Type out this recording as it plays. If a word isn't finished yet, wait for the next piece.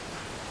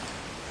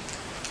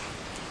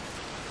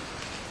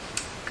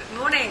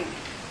Morning.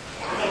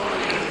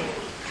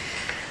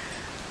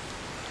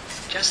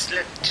 Just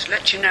to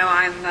let you know,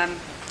 I'm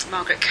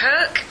Margaret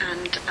Kirk,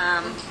 and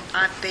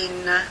I've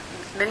been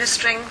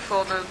ministering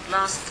for the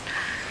last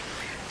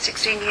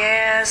 16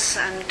 years,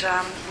 and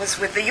was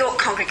with the York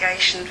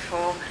congregation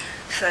for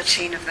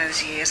 13 of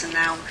those years, and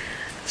now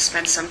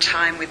spent some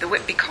time with the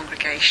Whitby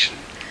congregation,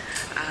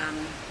 a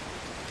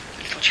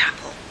little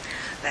chapel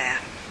there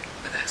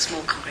with a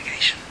small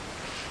congregation.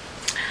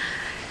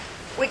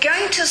 We're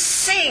going to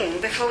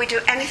sing before we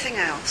do anything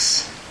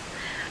else.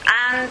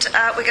 And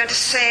we're going to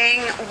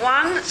sing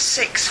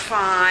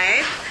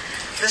 165,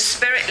 The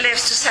Spirit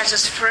Lives to Set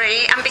Us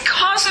Free. And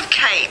because of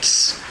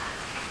Kate's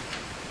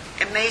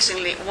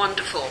amazingly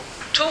wonderful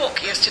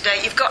talk yesterday,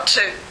 you've got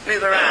to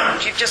move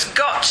around. You've just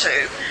got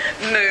to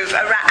move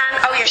around.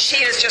 And, oh yes,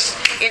 Sheila's just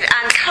in,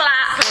 and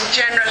clap and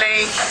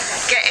generally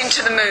get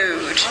into the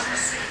mood.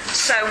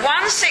 So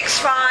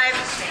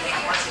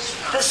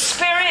 165, The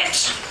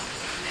Spirit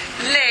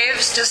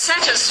lives to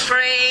set us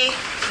free.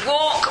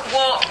 Walk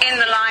in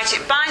the light.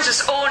 It binds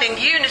us all in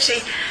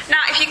unity.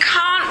 Now, if you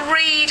can't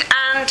read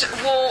and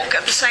walk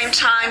at the same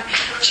time,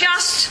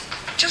 just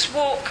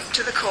walk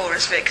to the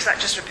chorus bit, because that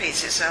just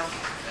repeats itself.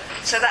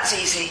 So that's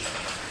easy.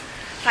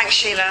 Thanks,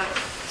 Sheila.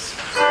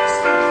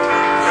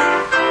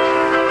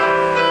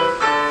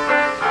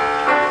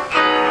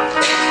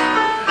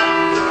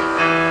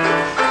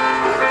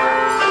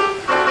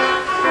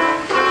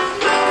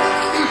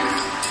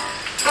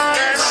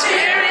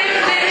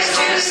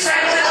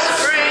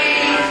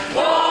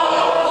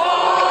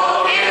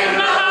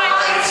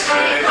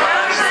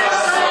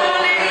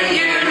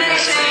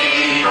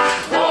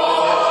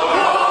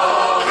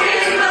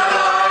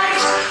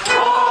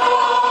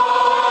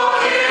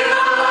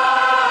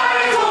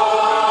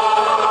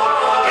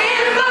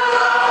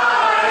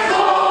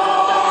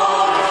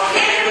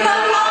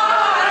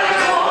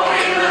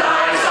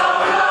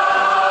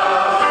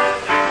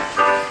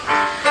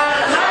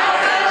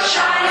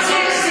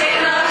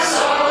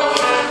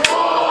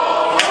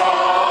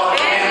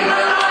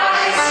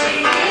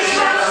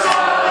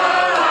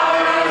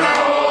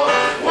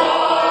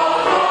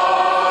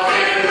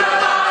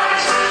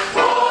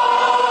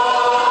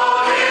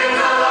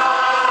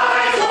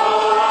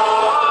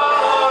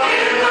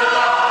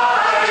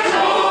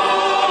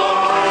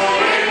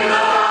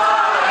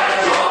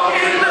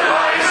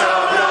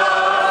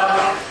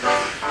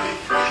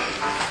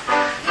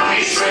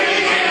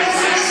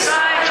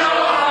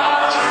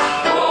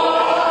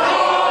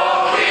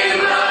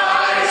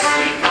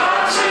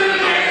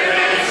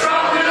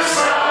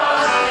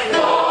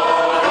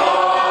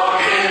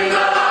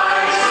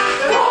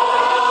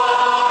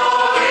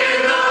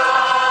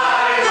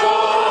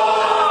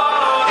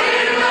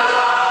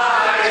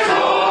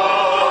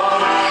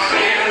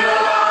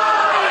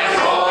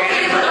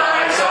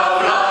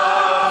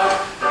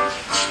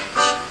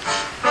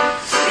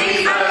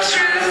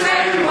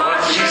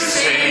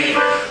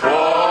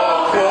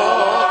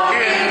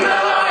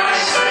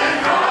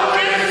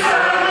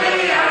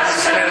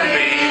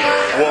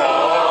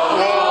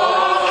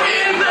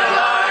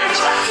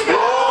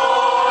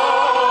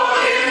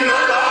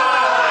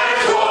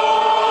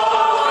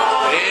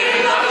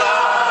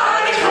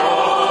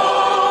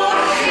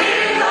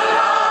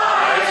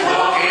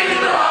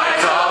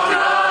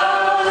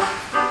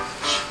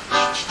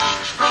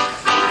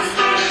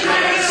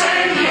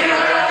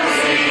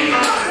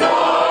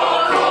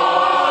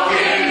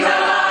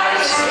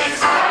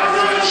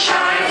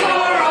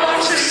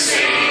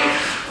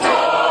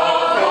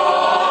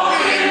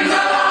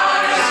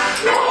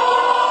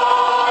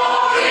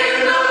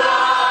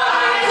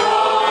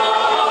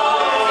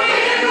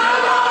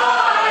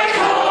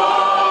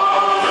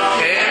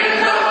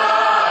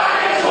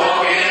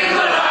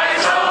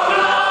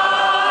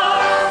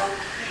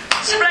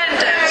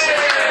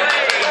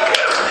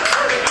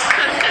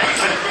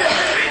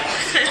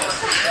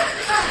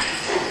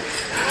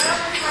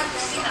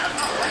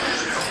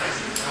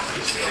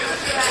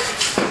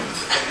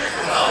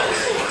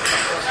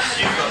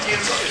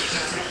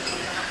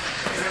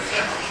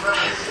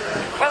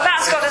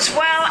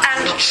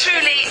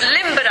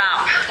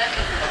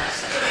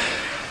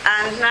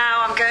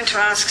 To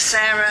ask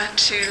Sarah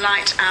to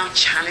light our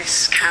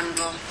chalice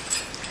candle.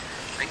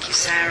 Thank you,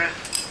 Sarah.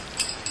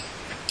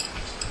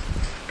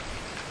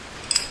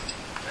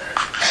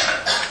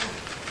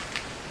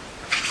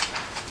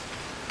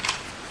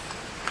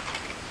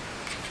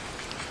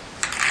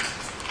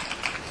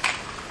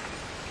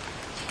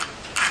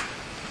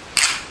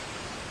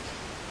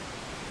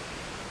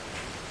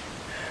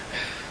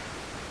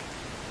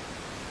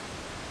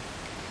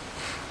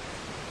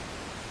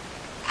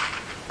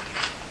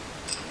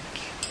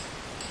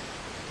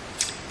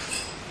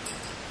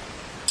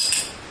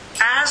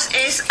 As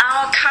is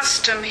our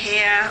custom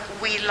here,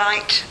 we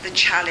light the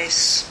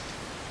chalice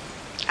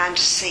and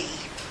see.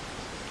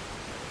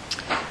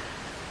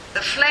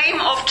 The flame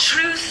of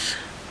truth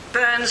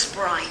burns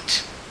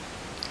bright,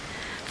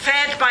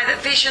 fed by the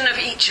vision of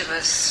each of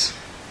us,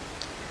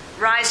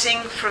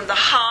 rising from the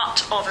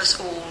heart of us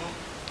all.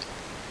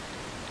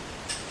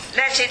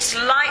 Let its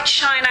light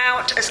shine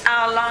out as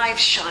our lives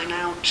shine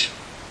out,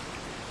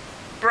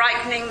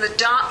 brightening the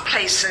dark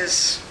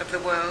places of the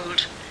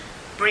world,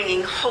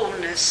 bringing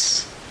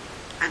wholeness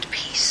and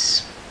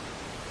peace.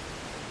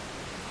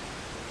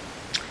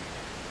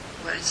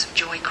 Words of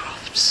Joy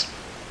Crofts.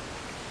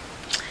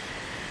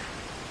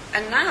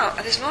 And now,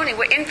 this morning,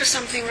 we're in for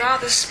something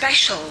rather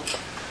special.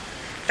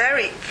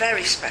 Very,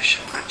 very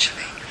special,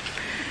 actually.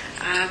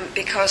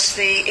 Because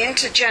the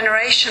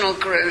intergenerational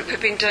group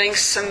have been doing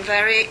some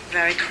very,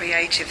 very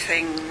creative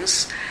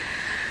things.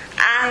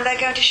 And they're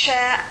going to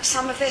share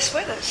some of this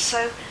with us.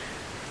 So,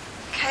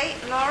 Kate,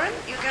 Lauren,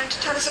 you're going to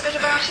tell us a bit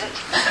about it?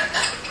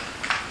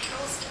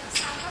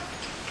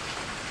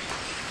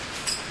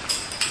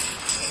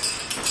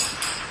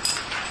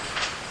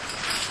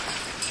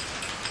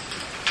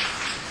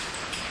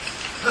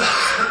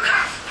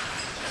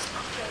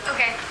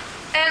 Okay.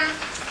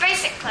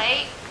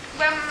 Basically,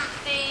 when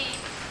the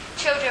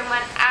children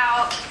went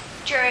out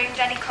during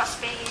Jenny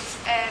Crosby's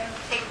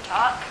theme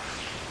talk,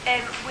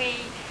 we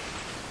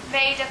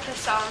made up a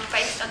song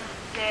based on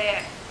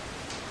the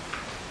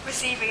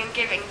receiving and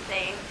giving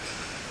theme,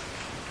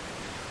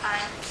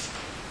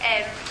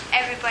 and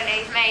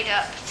everybody made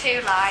up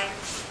 2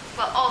 lines.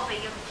 Well, all the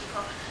young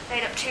people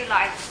made up 2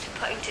 lines to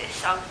put into this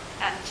song,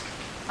 and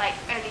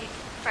only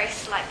very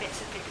slight bits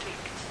have been tweaked.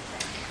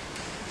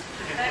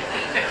 We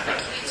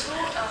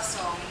taught our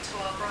song to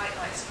our Bright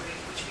Lights group,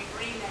 which we've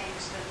renamed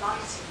the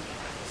Lighting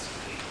Lights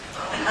group.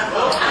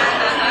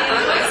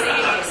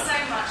 It's so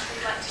much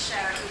we'd like to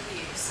share it with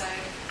you. So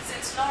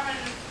since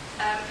Lauren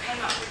came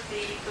up with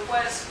the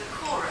words for the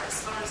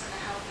chorus, Lauren's going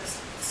to help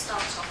us start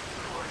off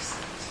the chorus.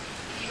 And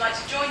if you'd like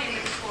to join in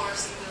with the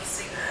chorus, and we'll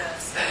sing the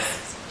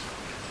verses.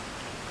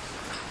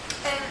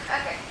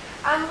 Okay,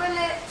 I'm going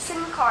to sing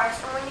the chorus,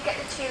 and when you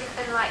get the tune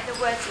and the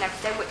words and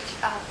everything, which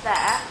are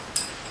there,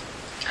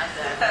 and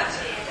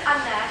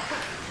there,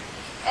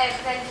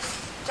 then just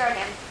join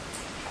in.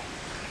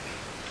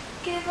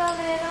 Give a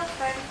little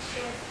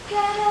friendship,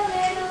 get a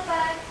little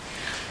back.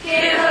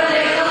 Give a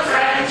little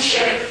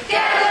friendship,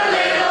 get a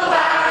little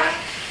back.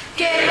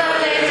 Give a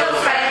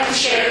little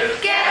friendship,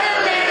 get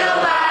a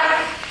little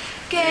back.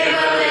 Give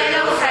a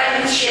little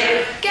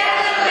friendship, get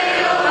a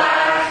little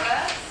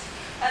back.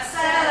 A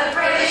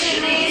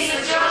celebration needs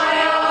the joy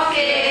of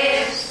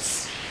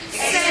gifts.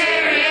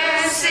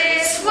 Experience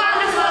this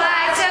wonderful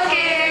act of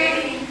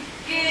giving.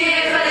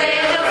 Give a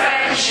little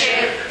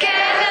friendship, get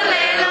a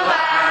little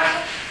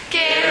back.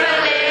 Give a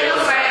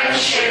little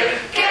friendship,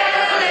 get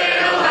a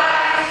little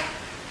back.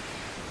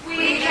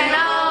 We can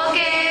all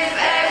give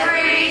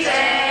every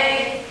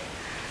day.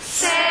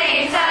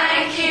 Saying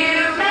thank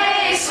you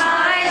makes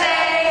my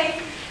day.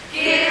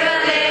 Give a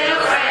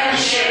little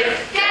friendship,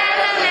 get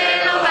a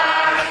little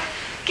back.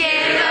 Give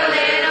a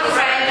little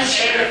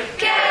friendship,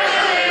 get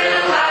a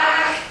little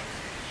back.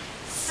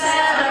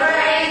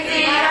 Celebrate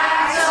the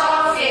act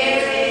of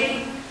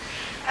giving,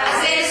 as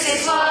this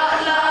is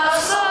what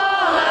love's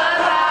all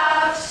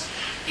about.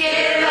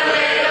 Give a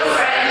little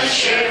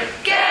friendship,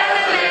 get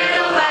a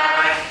little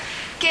back.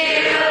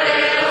 Give a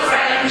little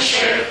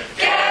friendship,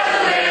 get a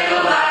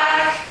little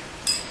back.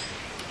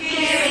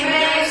 Giving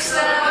makes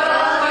the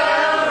world go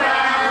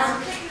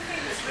round.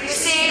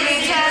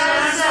 Receiving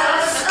tells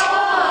us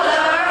all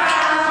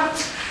around.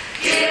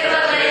 Give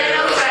a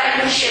little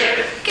friendship,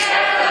 get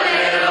a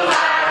little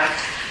back.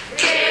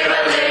 Give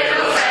a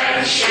little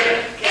friendship,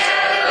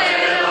 get a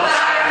little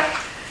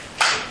back.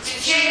 To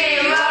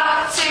cheer you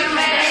up, to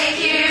make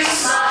you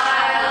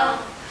smile.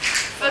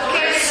 For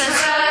Christmas,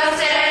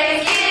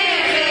 birthday,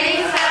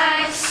 giving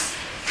thanks.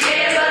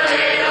 Give a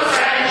little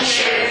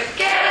friendship,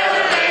 get a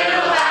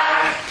little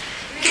back.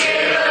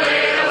 Give a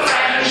little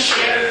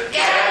friendship,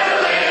 get a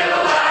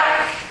little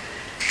back.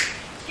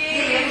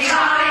 Giving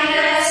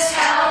kindness,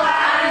 help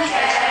and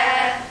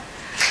care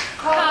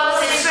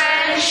causes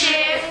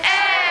friendship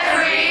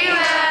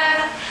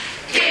everywhere.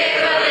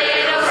 Give a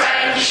little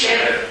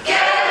friendship,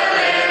 get a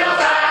little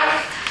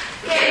back.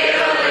 Give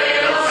a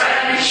little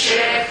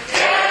friendship,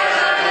 get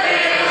a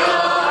little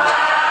back.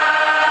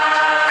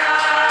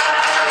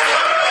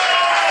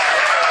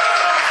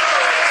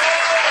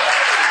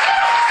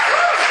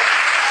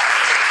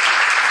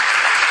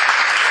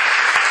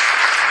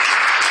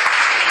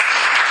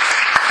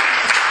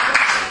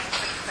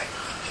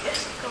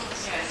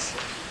 Yes.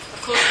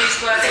 Of course, these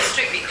words are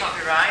strictly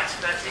copyright,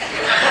 but if you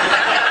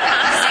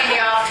see me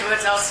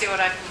afterwards, I'll see what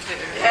I can do.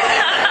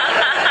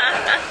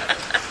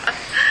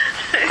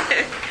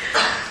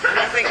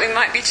 I think we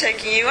might be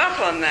taking you up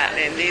on that,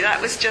 Lindy.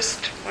 That was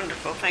just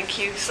wonderful. Thank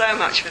you so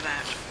much for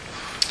that.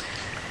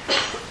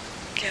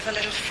 Give a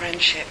little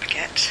friendship,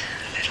 get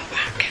a little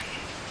back.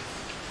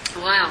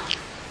 Wow.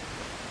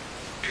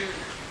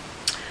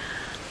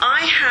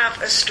 I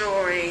have a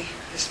story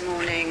this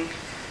morning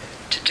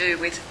to do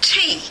with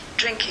tea,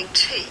 drinking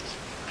tea.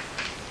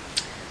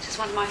 This is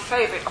one of my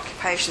favourite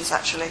occupations,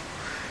 actually.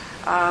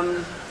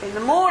 In the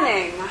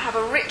morning, I have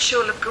a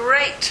ritual of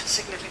great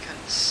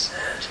significance,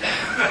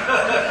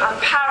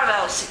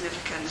 unparalleled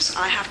significance.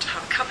 I have to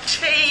have a cup of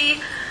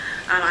tea,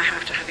 and I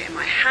have to have it in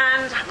my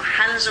hand. I have my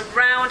hands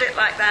around it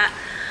like that,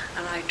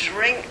 and I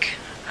drink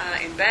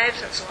in bed.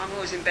 So I'm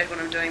always in bed when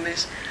I'm doing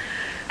this.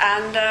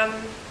 And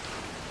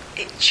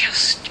it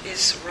just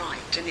is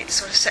right, and it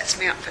sort of sets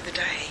me up for the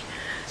day.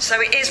 So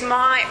it is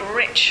my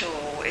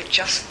ritual. It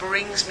just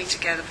brings me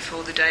together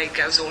before the day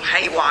goes all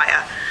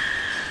haywire.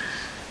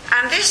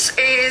 And this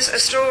is a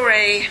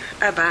story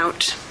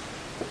about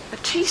a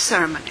tea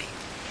ceremony.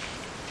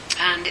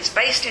 And it's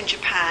based in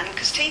Japan,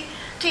 because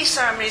tea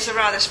ceremonies are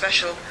rather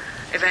special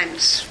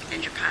events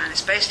in Japan.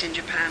 It's based in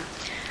Japan.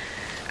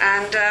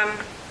 And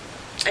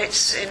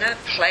it's in a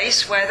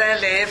place where there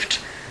lived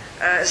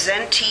a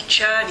Zen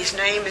teacher, and his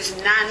name is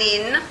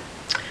Nanin.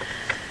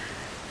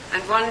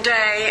 And one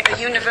day a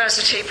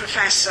university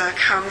professor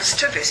comes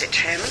to visit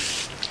him,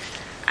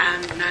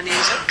 and Nanin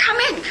says, come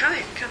in and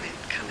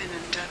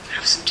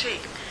have some tea.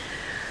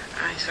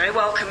 He's very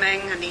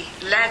welcoming, and he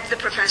led the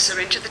professor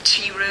into the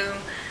tea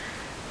room,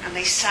 and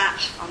they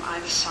sat on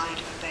either side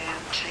of their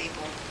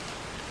table,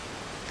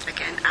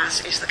 again,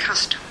 as is the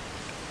custom,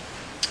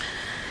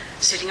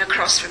 sitting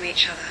across from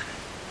each other.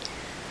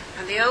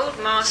 And the old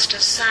master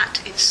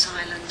sat in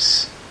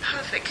silence,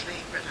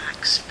 perfectly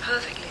relaxed,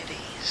 perfectly at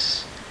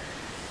ease.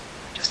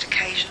 Just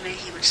occasionally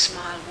he would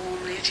smile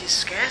warmly at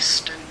his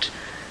guest, and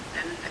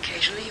then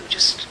occasionally he would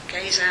just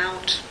gaze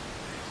out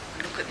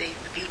and look at the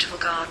beautiful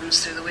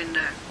gardens through the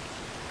window.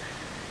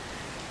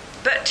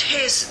 But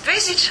his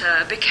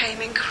visitor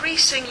became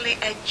increasingly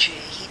edgy.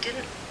 He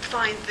didn't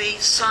find the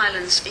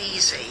silence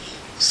easy. He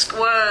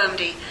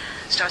squirmed, he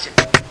started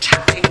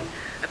tapping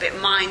a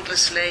bit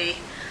mindlessly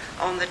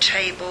on the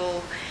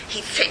table.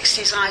 He fixed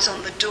his eyes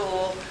on the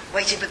door,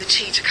 waiting for the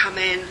tea to come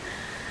in,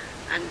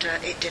 and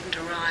it didn't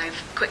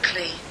arrive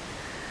quickly.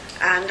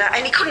 And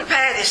he couldn't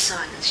bear this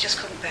silence. He just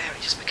couldn't bear it.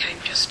 It just became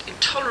just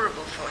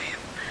intolerable for him.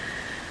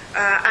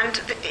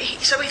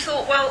 So he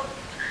thought, well,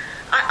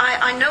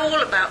 I know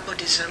all about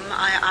Buddhism, and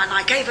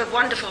I gave a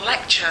wonderful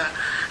lecture,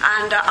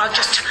 and I'll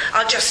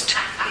just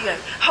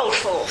hold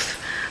forth.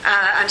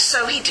 And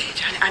so he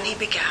did, and he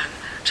began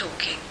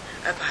talking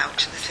about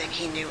the thing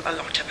he knew a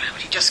lot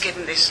about. He'd just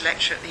given this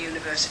lecture at the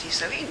university,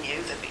 so he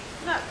knew that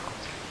no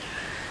problem.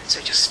 So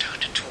he just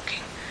started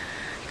talking.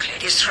 He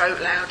cleared his throat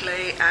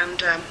loudly,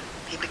 and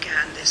he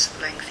began this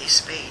lengthy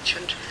speech.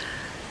 And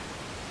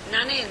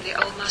Nanin, the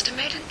old master,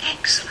 made an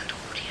excellent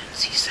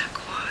audience. He sat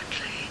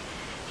quietly,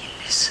 he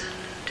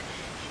listened,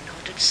 he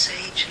nodded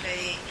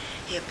sagely,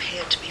 he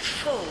appeared to be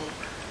full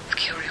of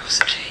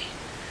curiosity.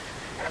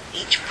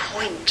 Each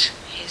point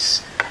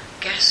his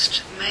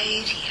guest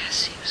made, he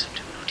was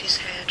to nod his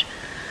head,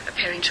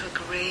 appearing to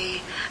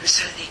agree, and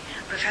so the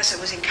professor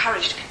was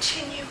encouraged to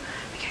continue,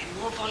 became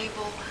more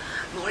voluble,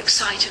 more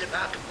excited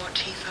about what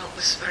he felt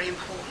was very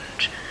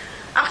important.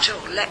 After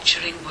all,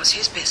 lecturing was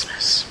his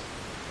business.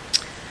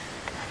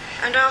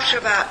 And after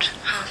about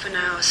half an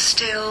hour,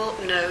 still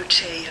no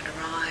tea had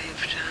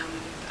arrived,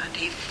 and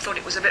he thought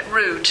it was a bit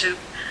rude to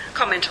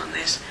comment on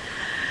this.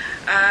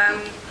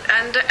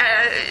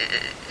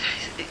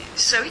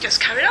 So he just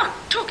carried on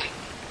talking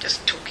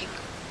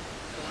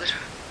all the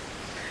time.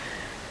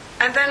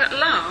 And then at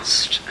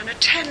last, an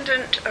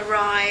attendant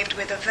arrived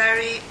with a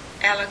very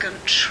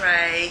elegant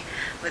tray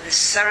with a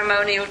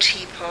ceremonial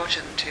teapot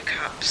and 2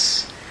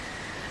 cups.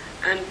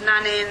 And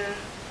Nanin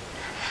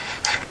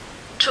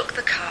took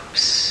the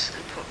cups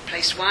and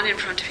placed one in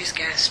front of his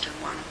guest and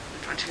one in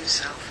front of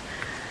himself.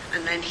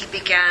 And then he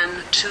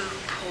began to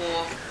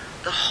pour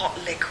the hot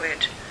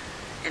liquid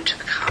into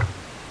the cup.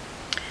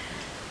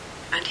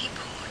 And he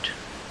poured.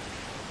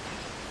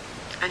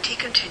 And he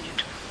continued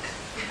to pour.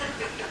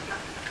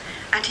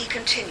 And he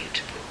continued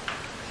to pour.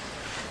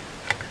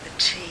 And the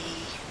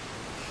tea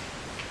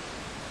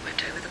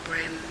went over the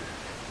brim,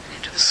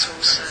 into the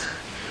saucer,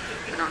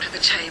 and onto the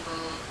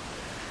table.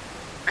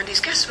 And his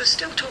guest was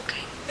still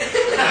talking.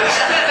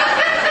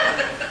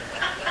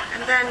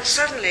 And then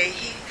suddenly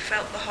he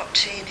felt the hot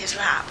tea in his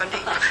lap, and he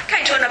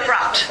came to an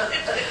abrupt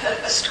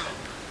stop.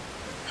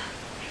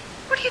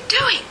 What are you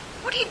doing?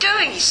 What are you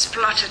doing? He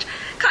spluttered.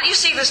 Can't you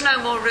see there's no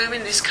more room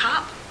in this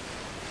cup?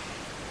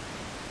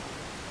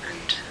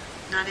 And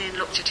Nanin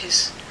looked at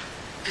his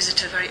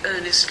visitor very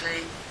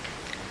earnestly.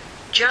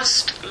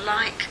 Just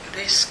like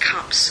this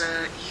cup,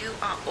 sir, you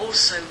are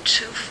also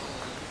too full.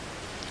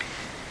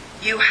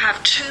 You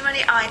have too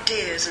many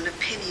ideas and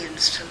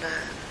opinions to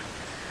learn.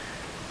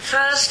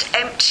 First,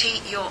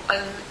 empty your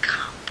own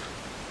cup.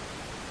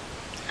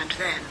 And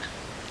then,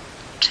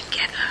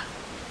 together,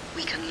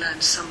 we can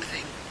learn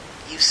something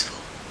useful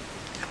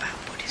about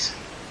Buddhism.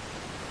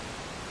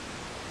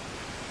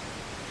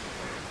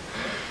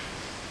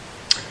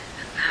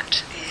 And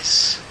that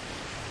is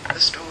the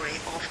story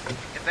of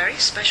a very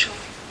special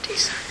tea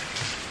ceremony.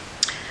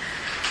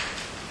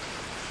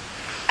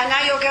 And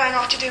now you're going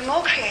off to do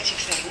more creative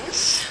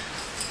things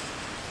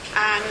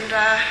and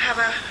have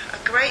a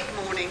great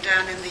morning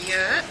down in the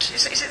yurt.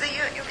 Is it the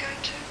yurt you're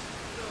going to?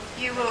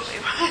 You will be,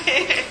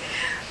 right?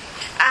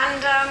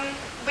 And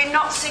we're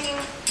not singing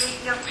the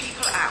young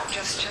people out,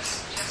 just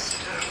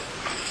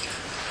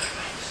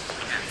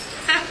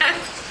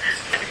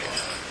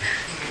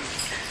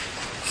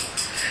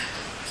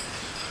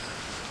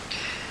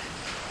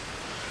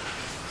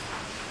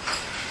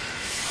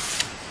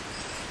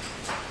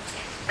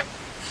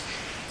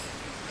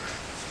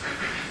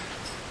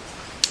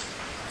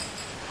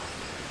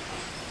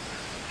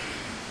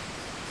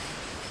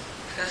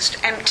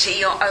Just empty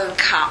your own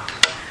cup,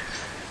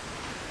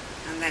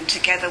 and then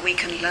together we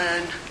can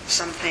learn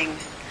something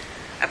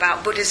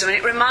about Buddhism. And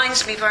it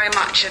reminds me very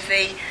much of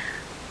the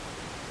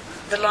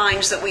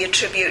lines that we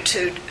attribute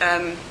to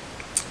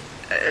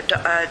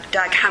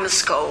Dag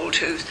Hammarskjöld,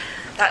 who's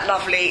that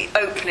lovely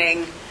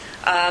opening.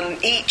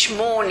 Each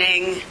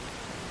morning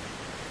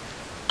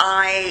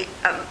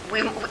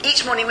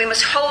we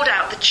must hold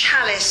out the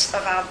chalice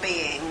of our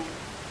being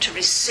to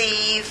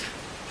receive,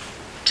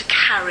 to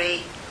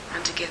carry,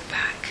 and to give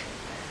back.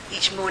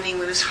 Each morning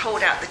we must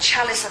hold out the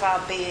chalice of our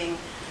being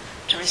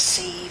to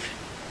receive,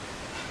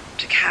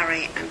 to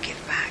carry, and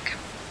give back.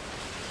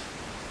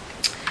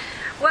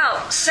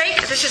 Well,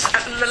 this is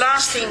the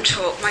last theme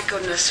talk. My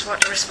goodness,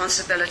 what a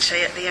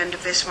responsibility at the end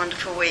of this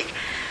wonderful week.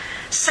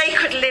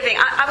 Sacred living.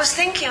 I was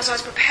thinking as I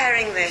was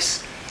preparing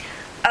this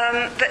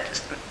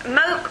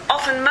that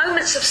often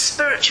moments of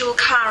spiritual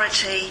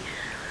clarity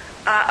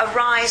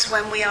arise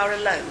when we are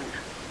alone.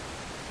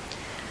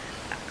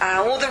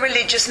 All the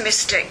religious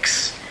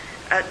mystics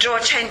draw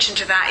attention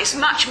to that. It's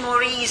much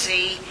more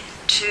easy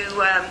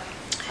to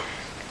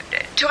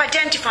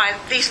identify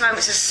these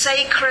moments as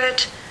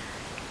sacred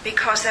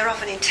because they're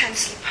often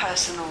intensely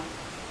personal,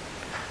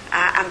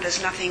 and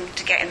there's nothing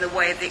to get in the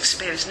way of the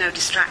experience, no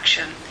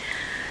distraction.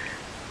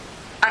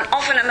 And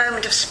often a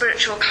moment of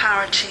spiritual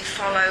clarity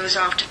follows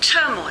after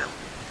turmoil,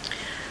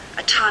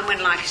 a time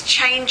when life is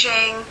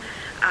changing,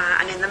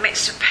 and in the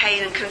midst of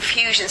pain and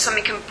confusion,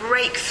 something can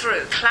break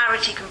through,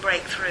 clarity can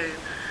break through,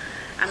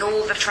 and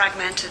all the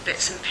fragmented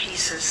bits and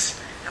pieces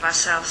of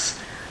ourselves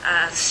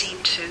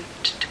seem to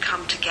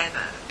come together.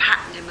 A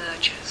pattern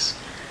emerges,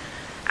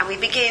 and we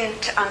begin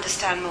to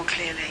understand more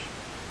clearly.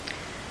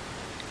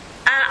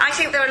 And I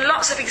think there are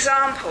lots of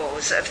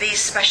examples of these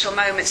special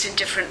moments in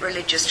different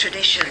religious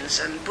traditions.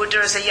 And Buddha,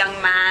 as a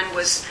young man,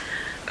 was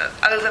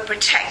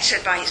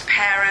overprotected by his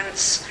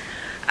parents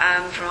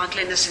from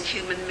ugliness and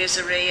human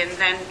misery. And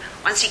then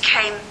once he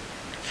came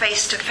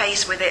face to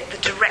face with it, the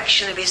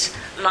direction of his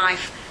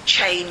life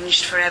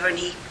changed forever. And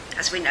he,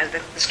 as we know,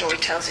 the story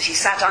tells us, he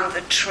sat under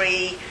the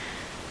tree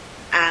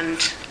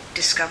and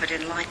discovered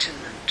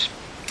enlightenment.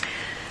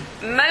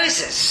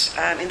 Moses,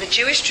 in the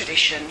Jewish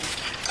tradition,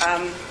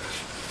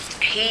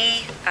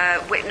 he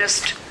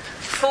witnessed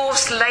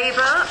forced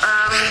labour.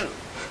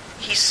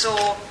 He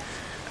saw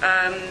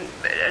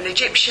an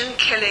Egyptian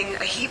killing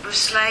a Hebrew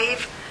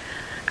slave,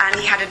 and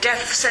he had a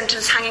death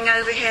sentence hanging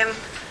over him,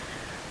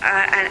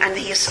 and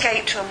he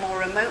escaped to a more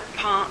remote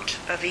part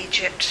of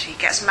Egypt. He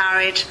gets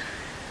married,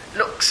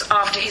 looks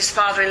after his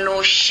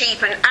father-in-law's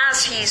sheep, and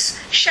as he's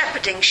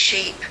shepherding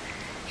sheep,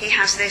 he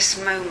has this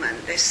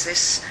moment,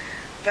 this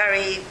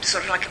very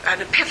sort of like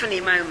an epiphany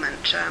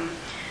moment.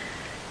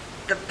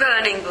 The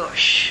burning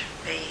bush,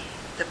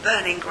 the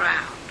burning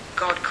ground.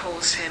 God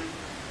calls him,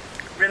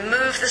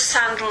 remove the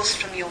sandals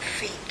from your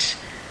feet,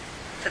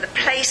 for the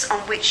place on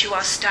which you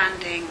are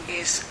standing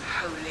is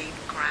holy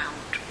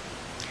ground.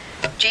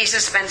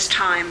 Jesus spends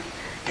time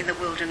in the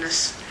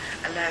wilderness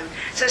alone.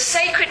 So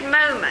sacred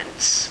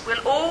moments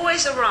will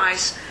always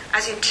arise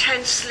as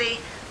intensely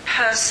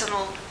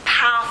personal,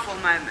 powerful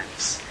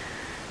moments,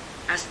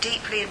 as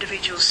deeply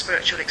individual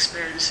spiritual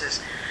experiences.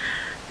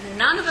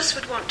 None of us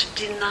would want to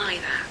deny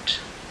that.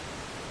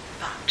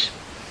 But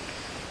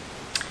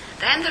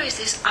then there is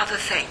this other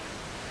thing.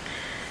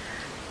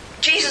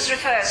 Jesus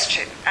refers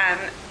to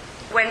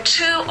when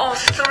 2 or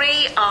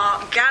 3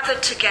 are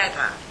gathered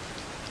together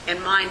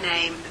in my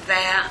name,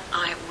 there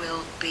I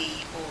will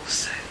be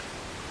also.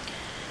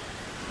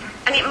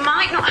 And it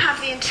might not have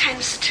the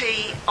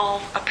intensity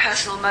of a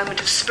personal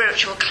moment of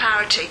spiritual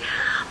clarity,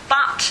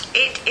 but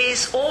it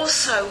is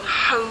also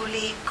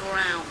holy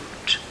ground.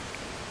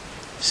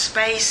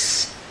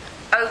 Space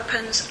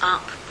opens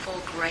up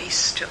for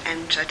grace to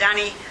enter.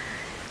 Danny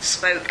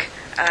spoke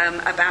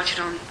about it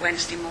on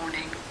Wednesday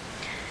morning.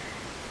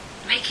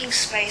 Making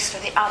space for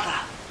the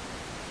other.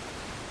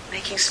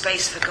 Making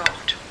space for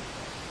God.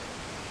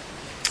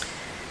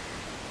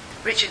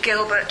 Richard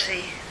Gilbert,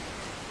 the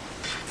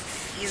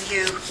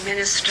UU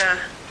minister,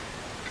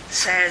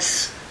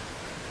 says,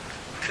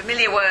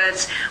 familiar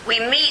words, we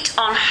meet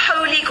on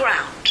holy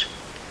ground,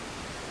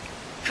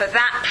 for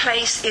that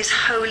place is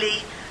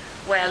holy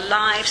where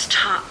lives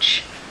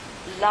touch,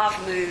 love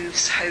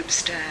moves, hope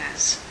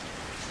stirs.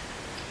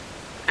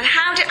 And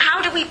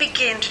how do we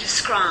begin to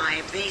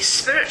describe the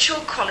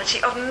spiritual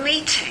quality of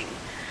meeting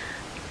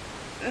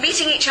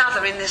each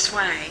other in this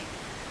way?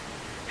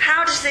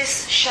 How does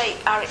this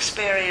shape our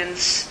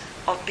experience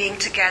of being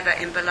together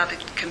in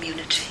beloved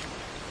community?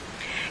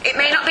 It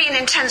may not be an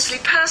intensely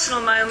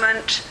personal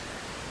moment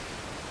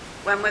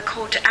when we're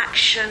called to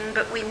action,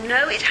 but we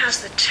know it has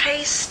the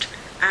taste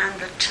and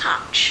the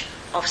touch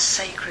of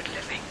sacred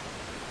living.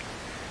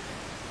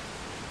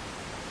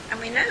 And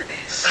we know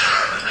this.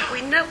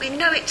 We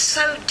know it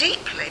so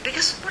deeply,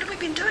 because what have we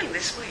been doing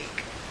this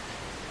week?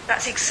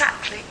 That's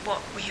exactly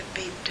what we have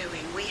been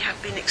doing. We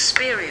have been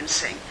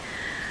experiencing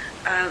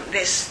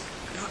this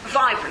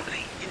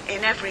vibrantly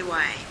in every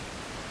way.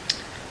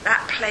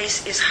 That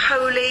place is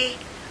holy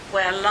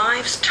where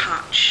lives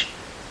touch,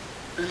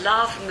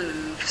 Love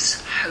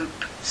moves,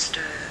 hope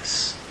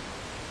stirs.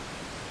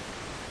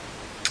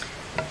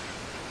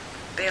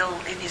 Bill,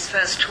 in his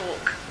first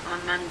talk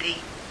on Monday,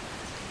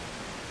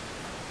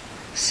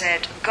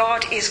 said,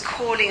 God is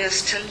calling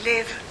us to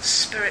live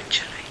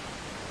spiritually.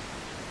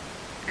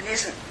 And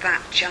isn't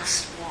that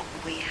just what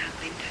we have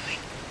been doing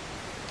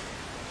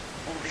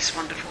all this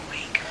wonderful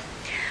week?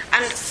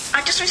 And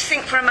I just want to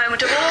think for a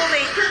moment of all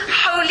the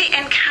holy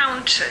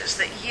encounters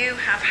that you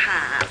have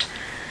had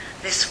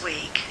this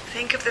week.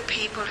 Think of the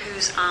people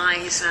whose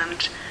eyes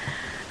and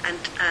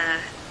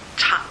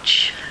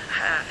touch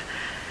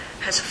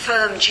has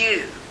affirmed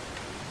you.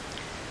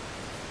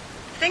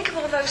 Think of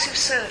all those who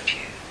served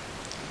you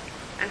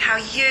and how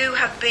you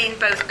have been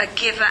both a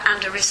giver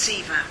and a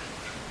receiver.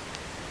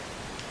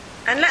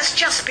 And let's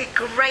just be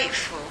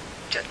grateful.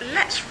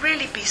 Let's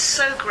really be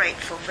so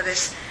grateful for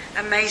this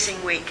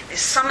amazing week,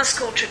 this summer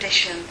school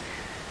tradition.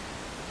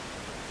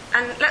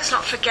 And let's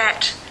not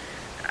forget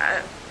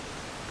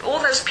all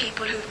those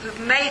people who've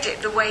made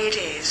it the way it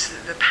is.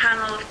 The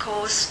panel, of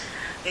course,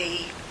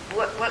 the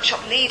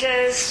workshop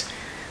leaders,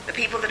 the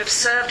people that have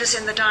served us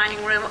in the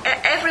dining room,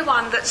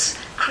 everyone that's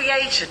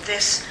created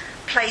this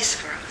place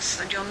for us,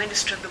 and your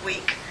Minister of the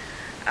Week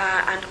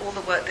and all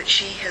the work that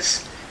she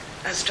has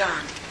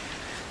done.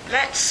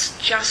 Let's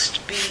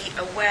just be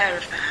aware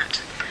of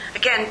that.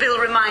 Again, Bill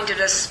reminded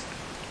us,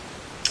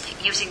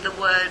 using the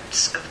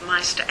words of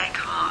Meister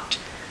Eckhart,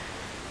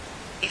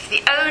 if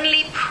the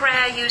only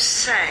prayer you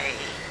say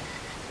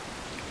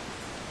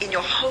in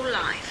your whole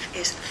life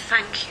is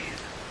thank you,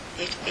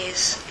 it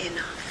is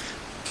enough.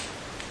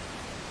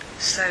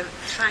 So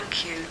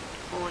thank you,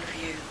 all of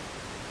you.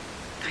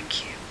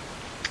 Thank you.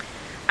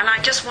 And I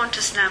just want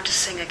us now to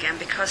sing again,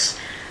 because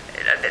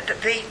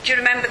do you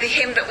remember the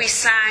hymn that we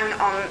sang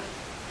on,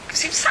 it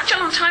seems such a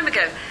long time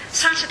ago,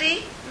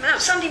 Sunday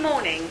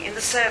morning in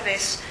the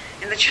service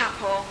in the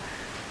chapel,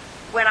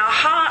 when our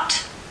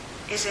heart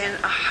is in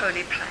a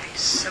holy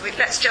place. So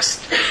let's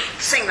just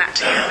sing that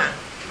together.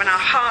 When our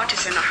heart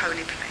is in a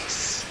holy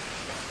place.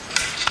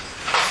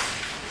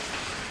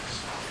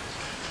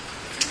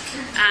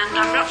 And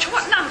I'm not sure,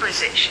 what number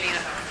is it,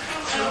 Sheila?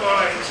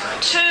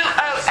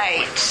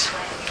 208.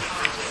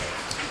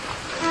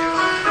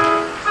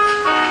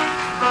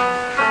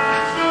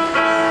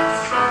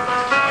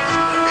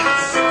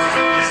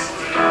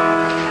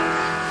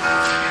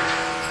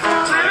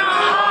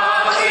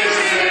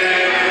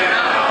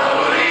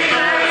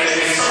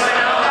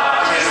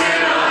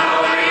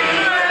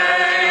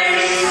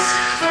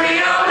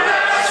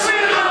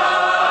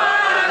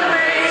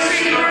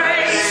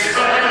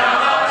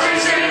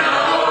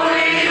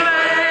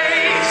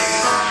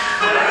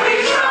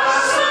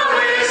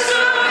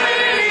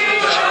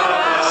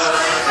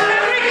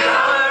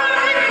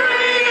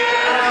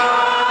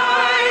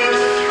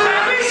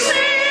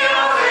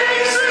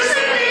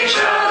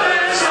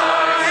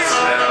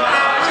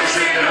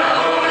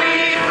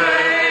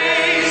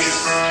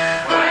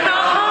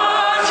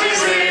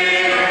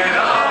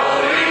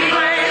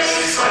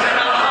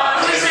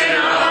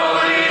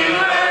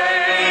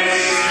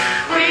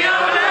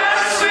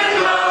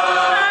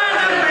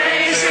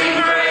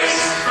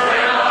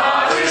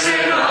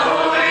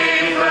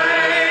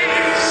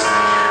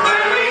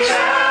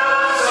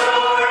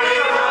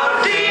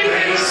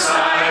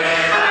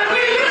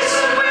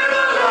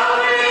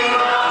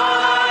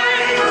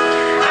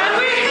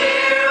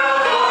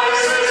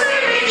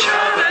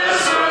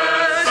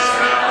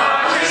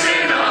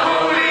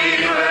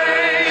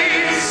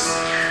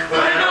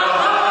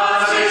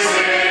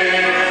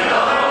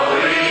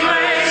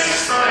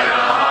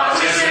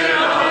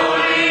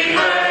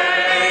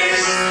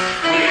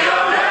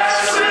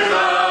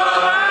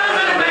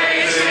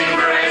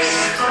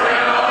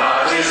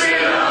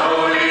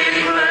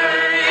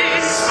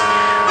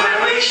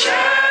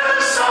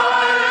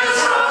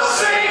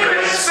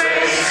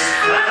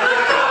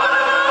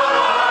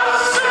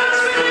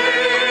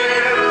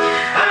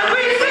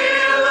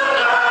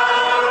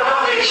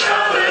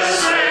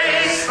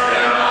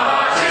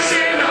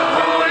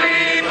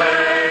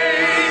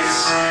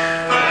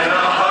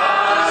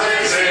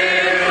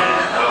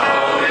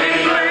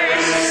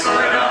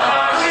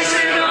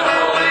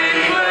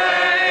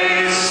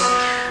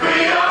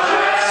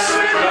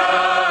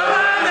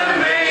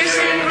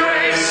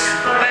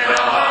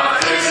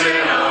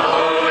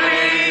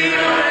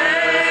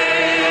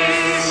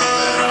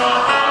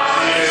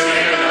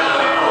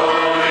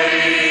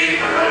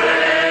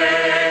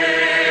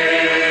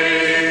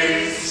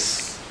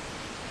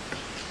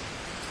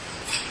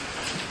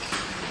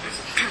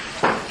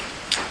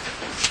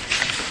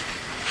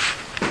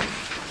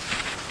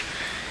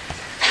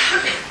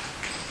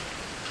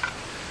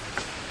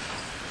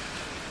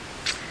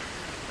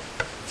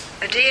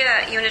 A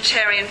dear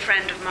Unitarian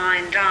friend of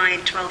mine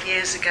died 12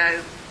 years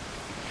ago,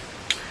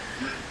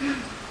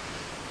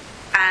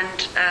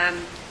 and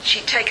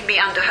she'd taken me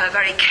under her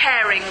very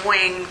caring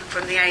wing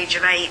from the age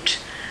of 8.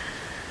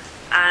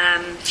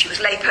 She was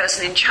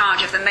layperson in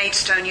charge of the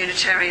Maidstone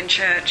Unitarian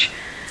Church,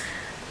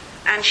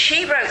 And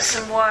she wrote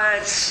some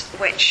words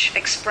which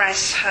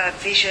express her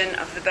vision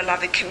of the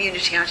beloved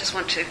community. I just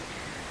want to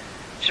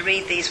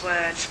read these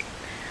words.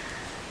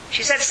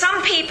 She said,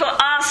 "Some people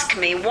ask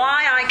me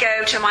why I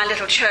go to my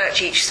little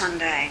church each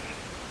Sunday.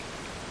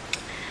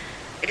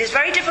 It is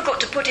very difficult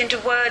to put into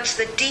words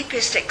the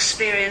deepest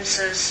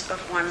experiences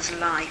of one's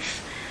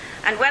life.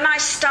 And when I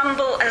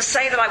stumble and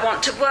say that I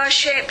want to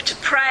worship, to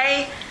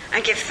pray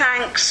and give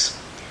thanks,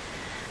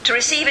 to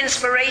receive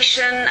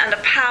inspiration and a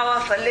power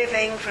for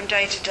living from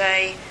day to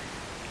day,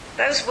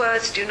 those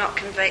words do not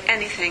convey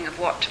anything of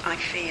what I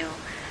feel.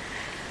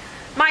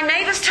 My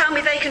neighbours tell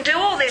me they can do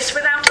all this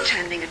without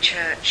attending a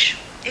church.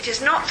 It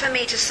is not for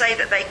me to say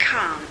that they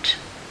can't.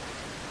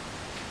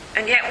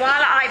 And yet,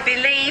 while I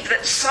believe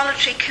that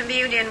solitary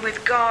communion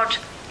with God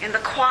in the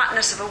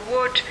quietness of a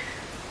wood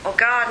or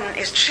garden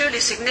is truly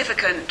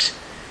significant,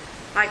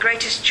 my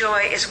greatest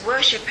joy is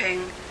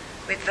worshipping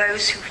with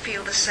those who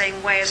feel the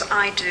same way as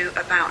I do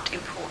about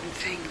important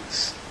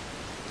things.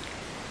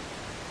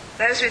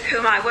 Those with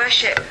whom I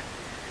worship,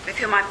 with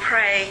whom I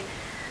pray,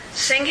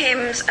 sing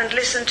hymns and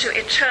listen to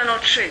eternal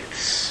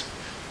truths.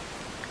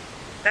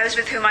 Those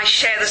with whom I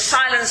share the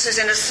silences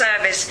in a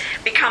service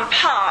become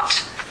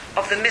part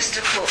of the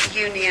mystical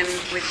union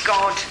with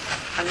God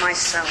and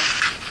myself.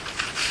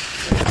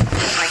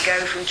 I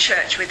go from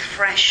church with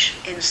fresh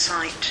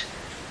insight,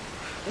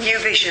 new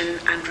vision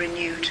and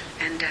renewed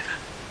endeavour."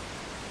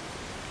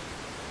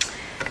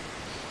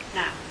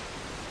 Now,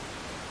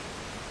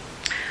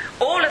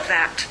 all of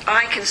that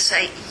I can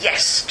say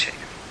yes to,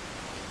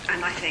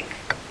 and I think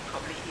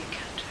probably you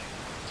can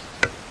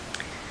too.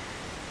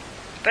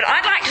 But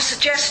I'd like to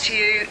suggest to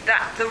you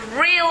that the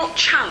real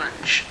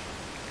challenge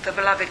for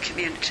beloved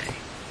community,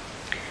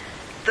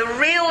 the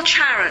real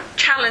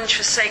challenge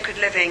for sacred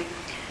living,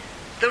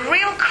 the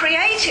real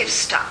creative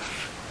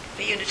stuff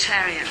for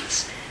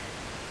Unitarians,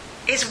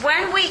 is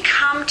when we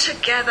come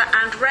together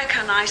and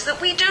recognise that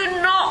we do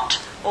not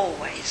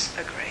always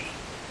agree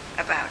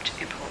about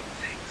important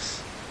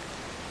things.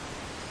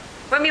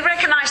 When we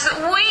recognise that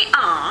we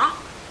are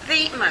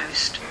the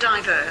most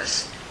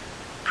diverse,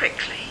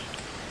 prickly,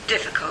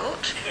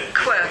 difficult,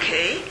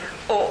 quirky,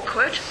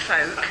 awkward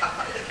folk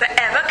that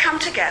ever come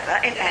together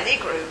in any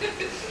group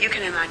you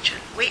can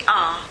imagine. We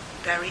are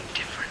very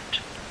different.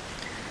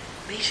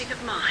 Meeting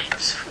of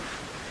minds.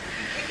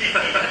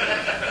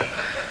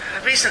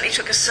 I recently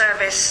took a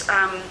service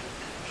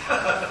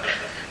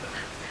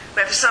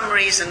where for some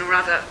reason or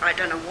other, I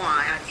don't know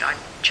why I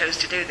chose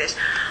to do this,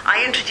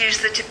 I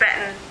introduced the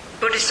Tibetan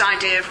Buddhist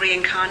idea of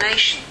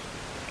reincarnation.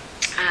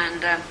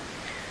 And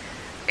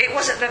it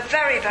was at the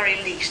very, very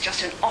least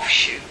just an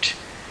offshoot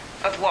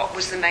of what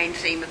was the main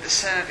theme of the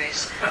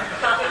service.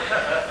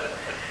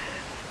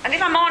 And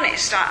if I'm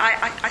honest,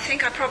 I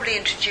think I probably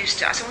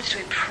introduced it. I wanted to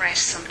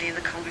impress somebody in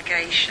the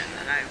congregation,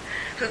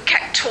 who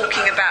kept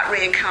talking about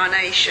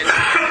reincarnation.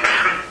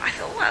 I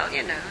thought, well,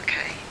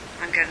 okay,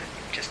 I'm going to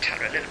just tell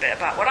her a little bit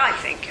about what I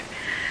think.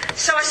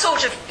 So I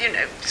sort of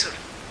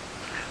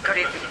got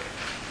it,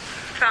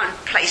 found a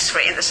place for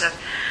it in the service.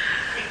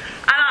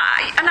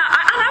 And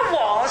I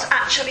was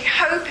actually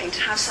hoping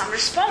to have some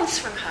response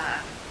from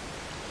her.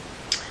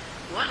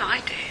 Well,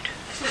 I did.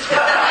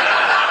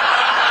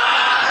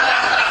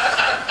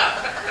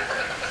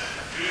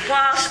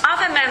 Whilst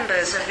other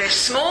members of this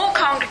small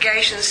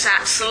congregation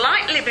sat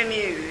slightly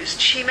bemused,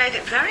 she made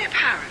it very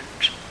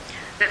apparent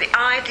that the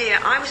idea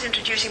I was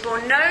introducing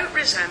bore no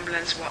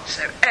resemblance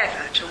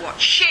whatsoever to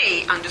what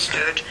she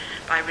understood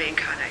by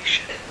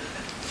reincarnation.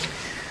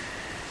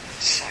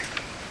 So,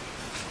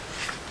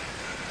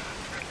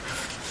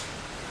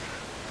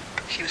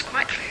 she was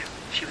quite clear.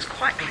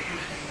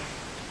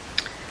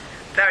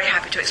 Very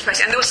happy to express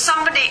it. And there was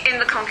somebody in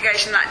the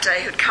congregation that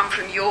day who'd come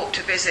from York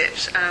to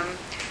visit,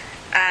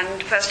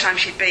 and the first time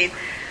she'd been,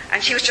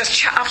 and she was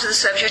just, after the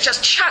service, she was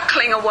just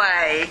chuckling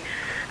away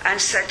and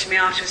said to me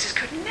afterwards, "This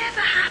could never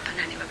happen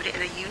anywhere but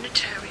in a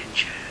Unitarian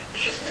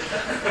church."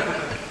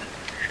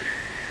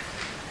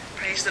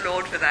 Praise the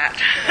Lord for that.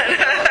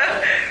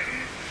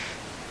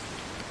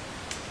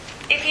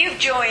 If you've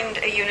joined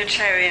a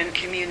Unitarian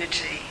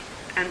community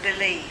and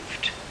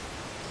believed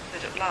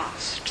that at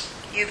last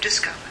you've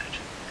discovered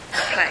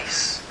a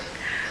place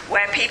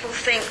where people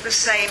think the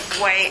same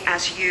way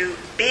as you,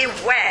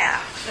 beware.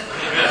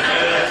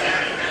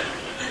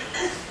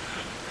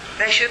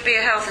 There should be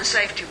a health and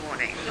safety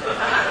warning.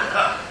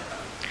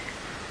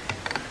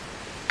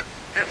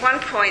 At one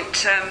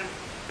point,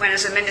 when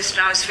as a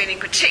minister I was feeling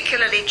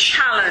particularly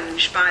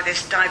challenged by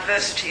this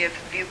diversity of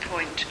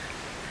viewpoint,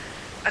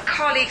 a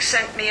colleague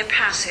sent me a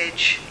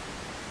passage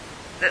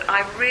that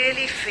I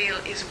really feel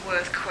is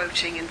worth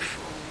quoting in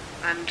full,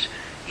 and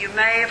you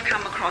may have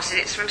come across it.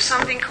 It's from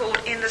something called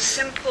In the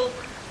Simple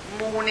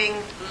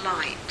Morning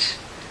Light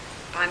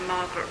by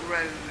Margaret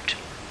Kirk.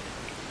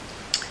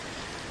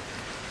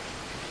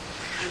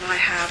 And I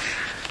have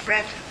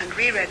read and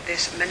reread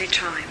this many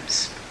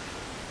times.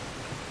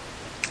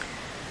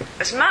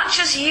 As much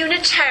as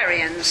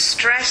Unitarians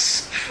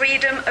stress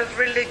freedom of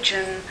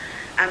religion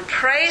and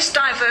praise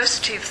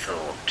diversity of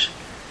thought,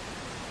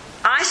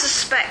 I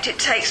suspect it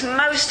takes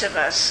most of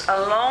us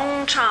a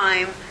long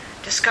time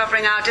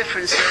discovering our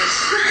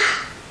differences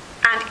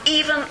and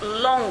even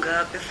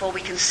longer before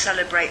we can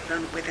celebrate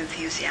them with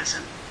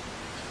enthusiasm.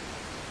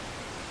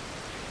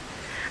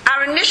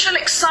 Our initial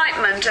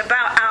excitement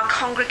about our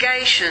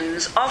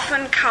congregations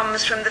often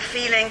comes from the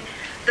feeling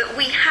that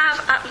we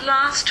have at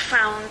last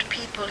found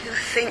people who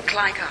think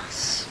like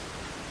us.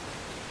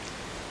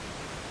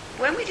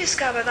 When we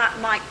discover that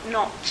might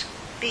not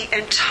be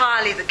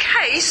entirely the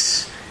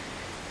case,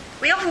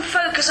 we often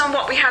focus on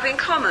what we have in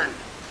common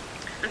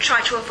and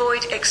try to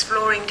avoid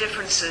exploring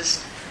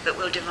differences that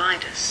will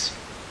divide us.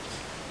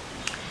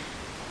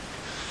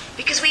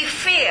 Because we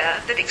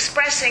fear that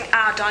expressing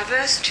our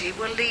diversity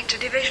will lead to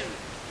division.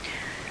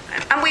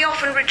 And we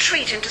often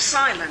retreat into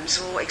silence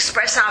or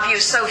express our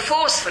views so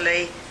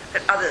forcefully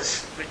that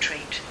others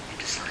retreat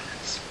into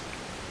silence.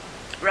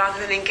 Rather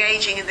than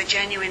engaging in the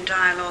genuine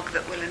dialogue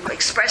that will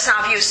express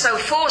our views so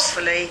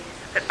forcefully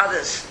that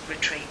others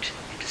retreat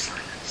into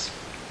silence.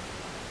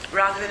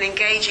 Rather than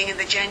engaging in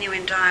the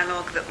genuine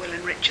dialogue that will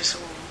enrich us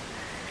all.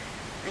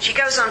 And she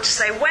goes on to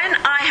say, when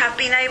I have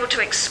been able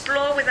to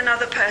explore with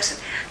another person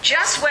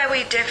just where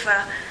we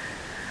differ,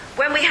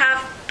 when we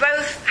have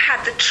both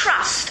had the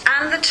trust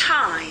and the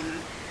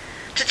time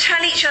to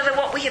tell each other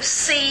what we have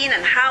seen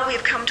and how we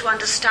have come to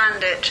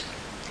understand it,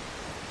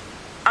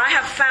 I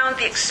have found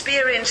the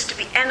experience to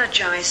be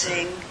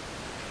energizing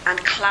and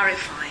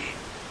clarifying.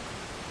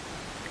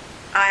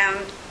 I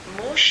am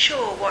more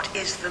sure what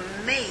is the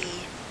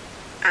me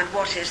and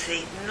what is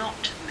the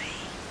not me.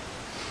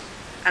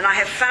 And I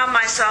have found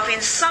myself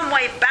in some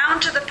way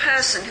bound to the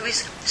person who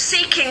is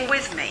seeking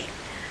with me.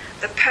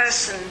 The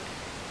person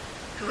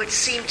who had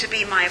seemed to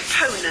be my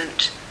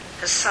opponent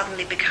has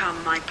suddenly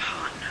become my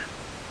partner.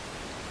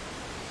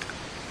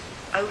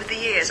 Over the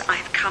years, I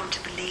have come to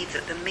believe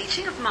that the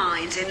meeting of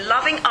minds in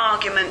loving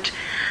argument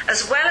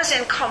as well as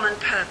in common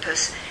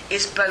purpose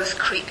is both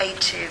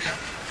creative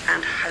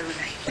and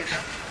holy.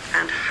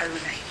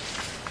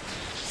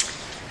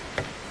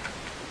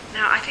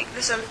 Now, I think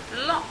there's a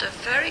lot of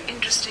very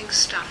interesting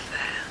stuff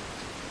there.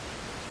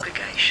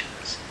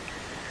 Congregations.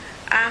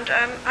 And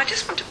I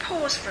just want to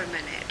pause for a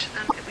minute,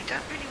 and we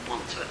don't really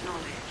want to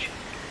acknowledge,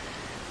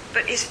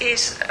 but it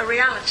is a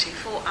reality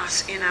for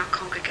us in our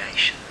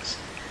congregations.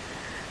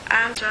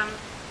 And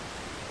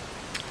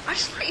I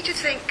just like you to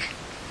think,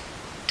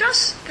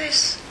 does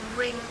this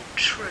ring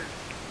true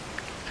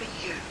for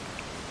you?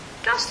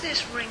 Does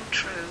this ring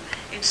true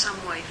in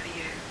some way for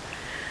you?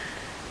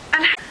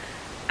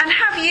 And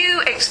have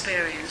you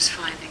experienced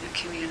finding a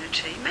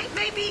community?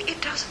 Maybe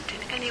it doesn't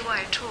in any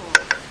way at all.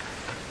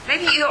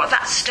 Maybe you're at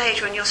that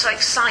stage when you're so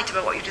excited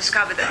about what you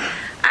discovered that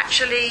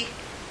actually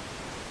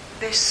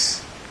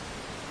this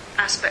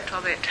aspect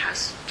of it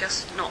has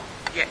just not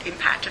yet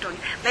impacted on you.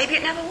 Maybe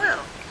it never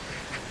will.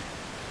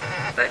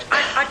 But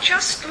I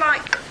just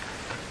like,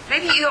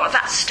 maybe you're at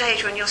that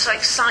stage when you're so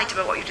excited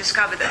about what you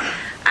discovered that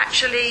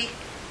actually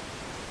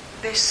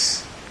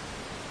this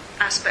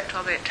aspect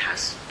of it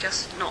has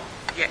just not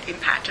yet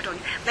impacted on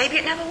you. Maybe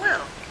it never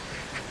will.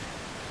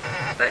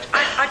 But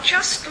I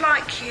just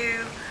like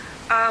you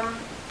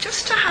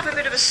just to have a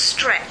bit of a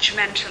stretch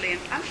mentally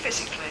and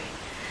physically,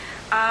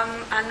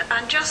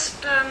 and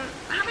just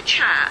have a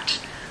chat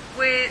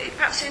with,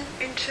 perhaps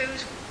in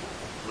twos,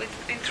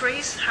 in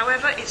threes,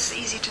 however it's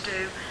easy to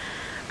do,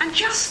 and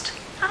just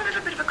have a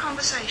little bit of a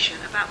conversation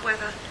about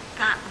whether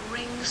that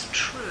rings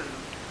true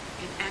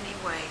in any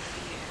way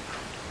for you,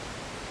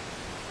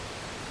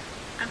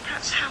 and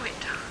perhaps how it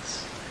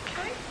does.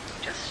 Okay,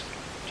 just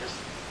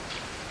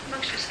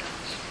amongst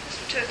yourselves, just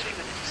for 2 or 3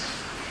 minutes.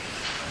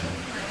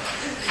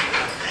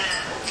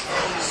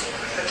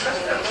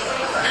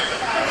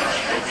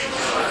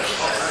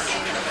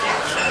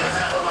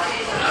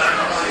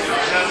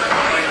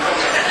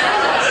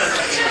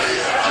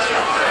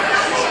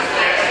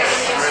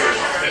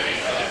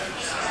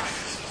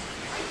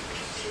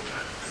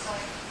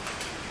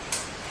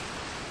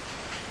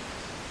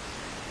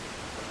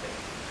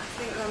 I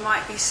think there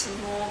might be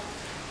some more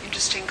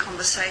interesting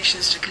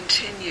conversations to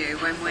continue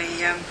when we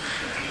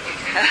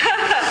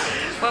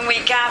when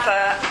we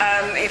gather,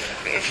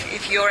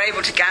 if you're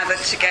able to gather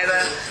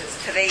together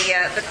for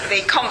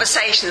the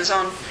conversations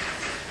on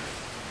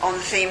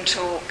theme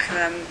talk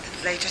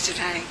later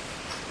today.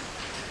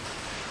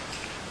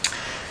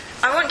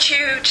 I want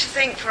you to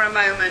think for a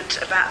moment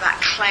about that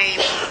claim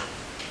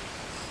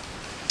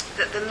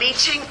that the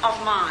meeting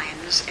of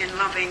minds in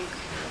loving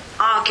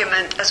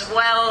argument as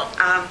well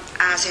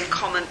as in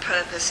common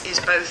purpose is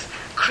both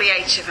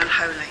creative and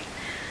holy.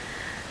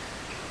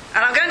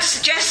 And I'm going to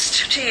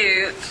suggest to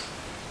you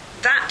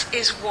that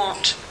is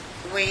what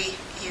we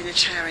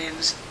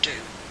Unitarians do.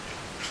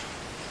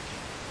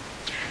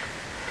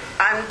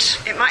 And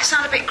it might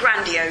sound a bit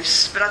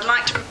grandiose, but I'd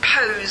like to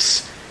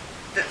propose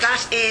that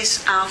that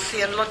is our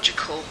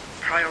theological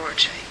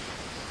priority.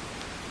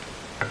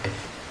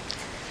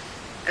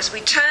 As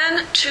we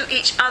turn to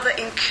each other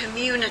in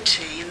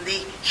community, in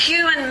the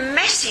human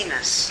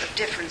messiness of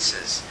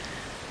differences,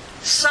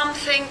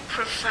 something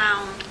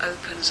profound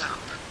opens up.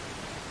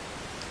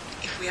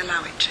 If we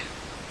allow it to.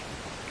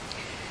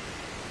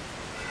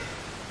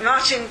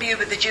 Martin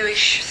Buber, the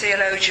Jewish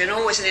theologian,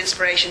 always an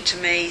inspiration to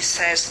me,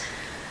 says,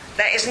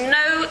 "There is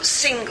no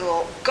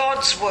single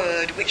God's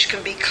word which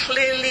can be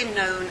clearly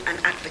known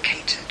and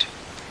advocated.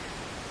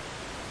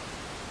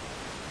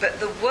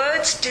 But the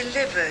words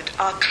delivered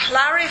are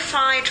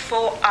clarified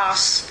for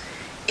us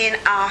in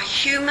our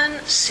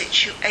human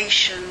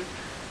situation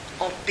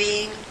of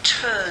being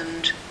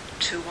turned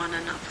to one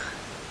another."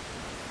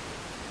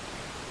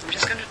 I'm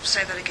just going to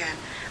say that again.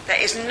 There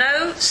is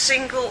no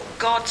single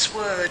God's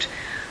word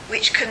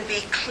which can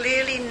be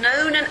clearly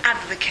known and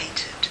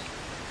advocated,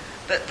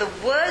 but the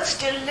words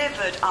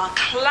delivered are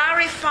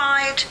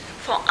clarified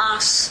for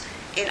us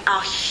in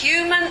our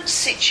human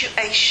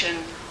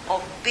situation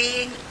of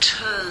being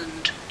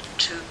turned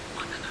to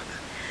one another.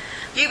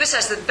 Buber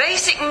says the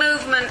basic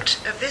movement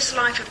of this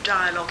life of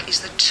dialogue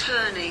is the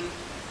turning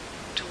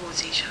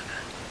towards each other.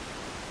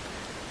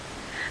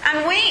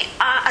 And we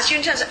are, as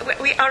Unitarians,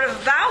 we are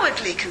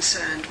avowedly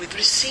concerned with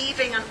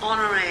receiving and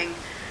honouring,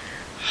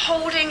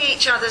 holding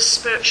each other's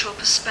spiritual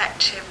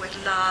perspective with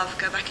love.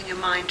 Go back in your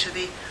mind to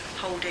the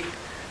holding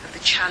of the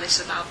chalice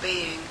of our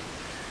being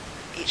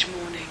each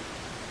morning.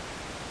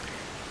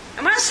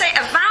 And when I say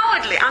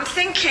avowedly, I'm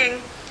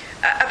thinking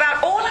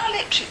about all our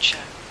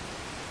literature,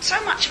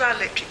 so much of our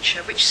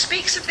literature, which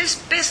speaks of this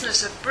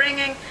business of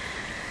bringing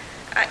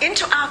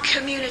into our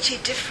community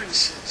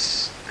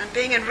differences and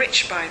being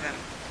enriched by them.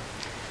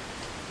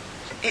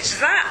 It's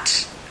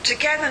that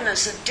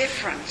togetherness of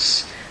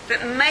difference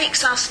that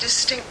makes us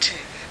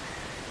distinctive,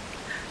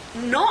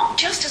 not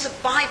just as a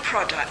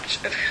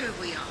byproduct of who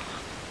we are,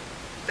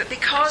 but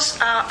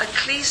because our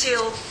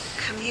ecclesial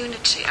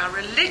community, our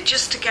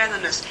religious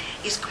togetherness,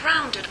 is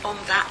grounded on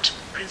that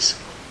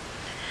principle.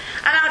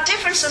 And our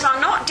differences are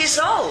not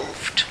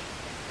dissolved.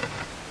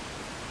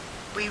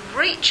 We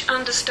reach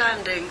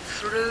understanding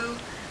through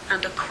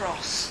and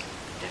across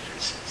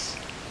differences.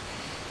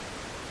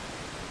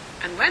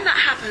 And when that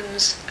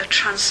happens, a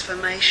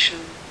transformation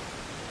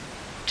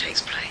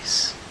takes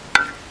place.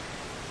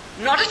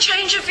 Not a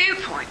change of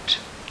viewpoint,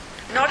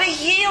 not a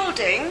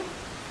yielding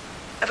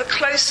of a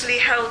closely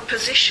held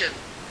position,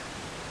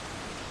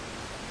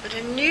 but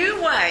a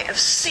new way of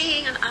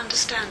seeing and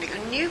understanding,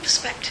 a new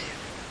perspective.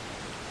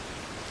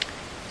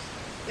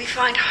 We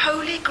find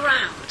holy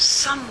ground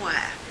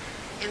somewhere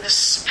in the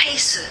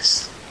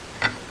spaces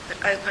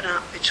that open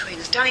up between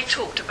us. Danny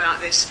talked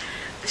about this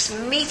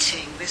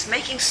meeting, this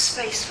making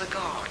space for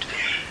God.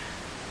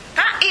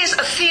 That is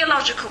a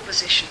theological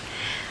position.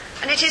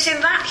 And it is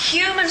in that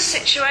human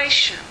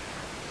situation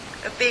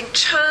of being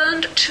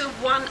turned to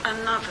one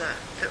another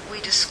that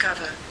we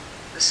discover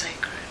the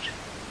sacred.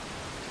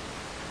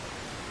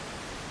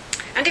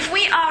 And if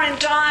we are in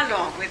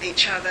dialogue with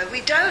each other, we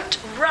don't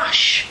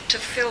rush to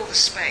fill the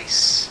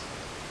space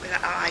with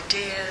our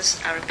ideas,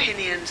 our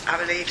opinions, our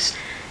beliefs.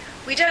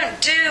 We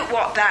don't do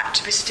what that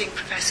visiting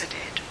professor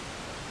did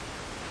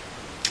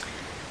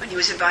when he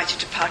was invited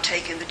to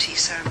partake in the tea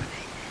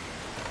ceremony.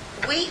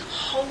 We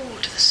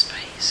hold the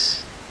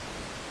space.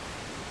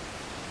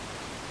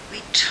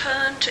 We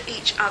turn to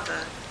each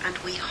other and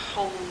we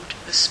hold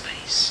the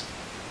space.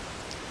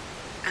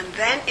 And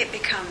then it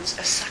becomes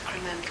a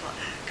sacramental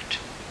act.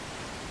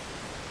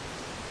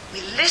 We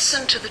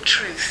listen to the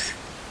truth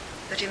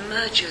that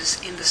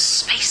emerges in the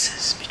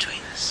spaces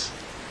between us.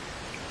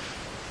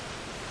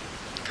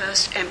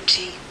 First,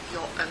 empty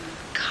your own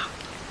cup.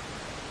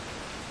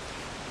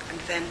 And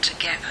then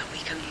together we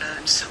can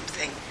learn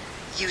something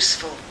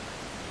useful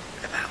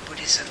about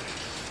Buddhism.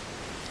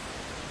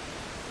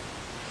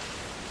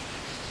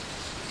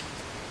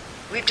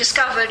 We've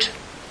discovered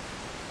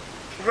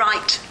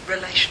right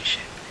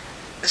relationship,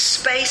 the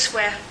space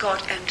where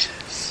God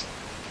enters.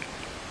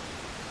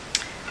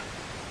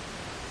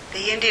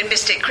 The Indian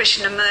mystic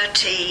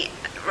Krishnamurti,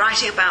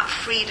 writing about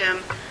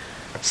freedom,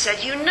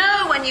 said, "You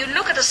know when you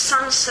look at a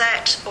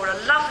sunset or a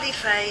lovely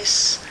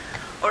face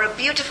or a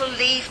beautiful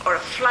leaf or a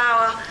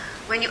flower,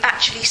 when you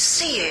actually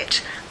see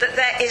it, that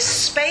there is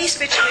space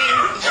between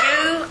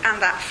you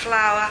and that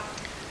flower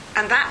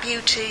and that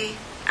beauty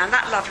and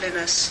that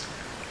loveliness,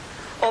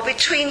 or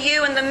between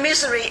you and the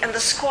misery and the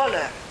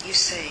squalor you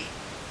see.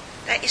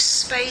 There is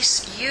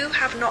space. You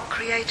have not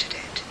created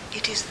it.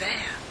 It is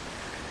there.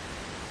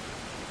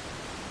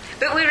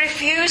 But we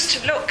refuse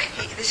to look,"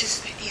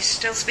 he's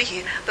still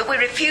speaking, "but we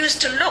refuse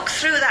to look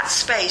through that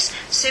space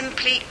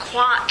simply,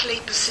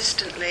 quietly,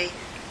 persistently.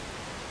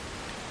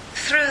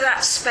 Through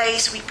that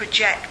space we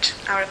project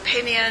our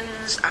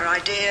opinions, our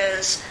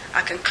ideas,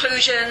 our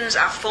conclusions,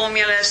 our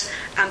formulas,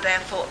 and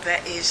therefore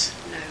there is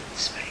no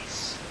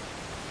space.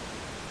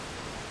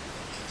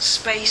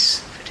 Space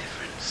for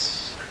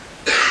difference.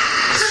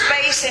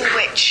 Space in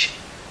which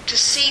to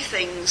see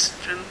things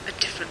from a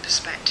different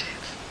perspective.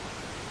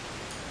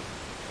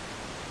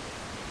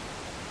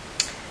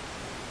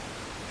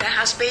 There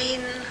has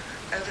been,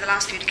 over the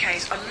last few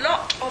decades, a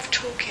lot of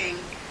talking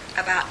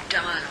about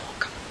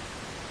dialogue.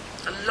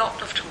 A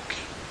lot of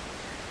talking.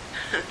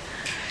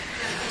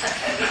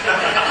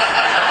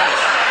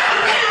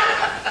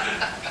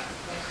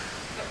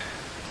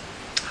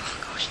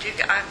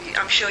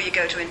 sure you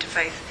go to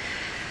Interfaith.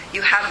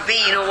 You have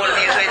been, all of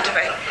you, to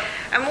Interfaith.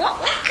 And what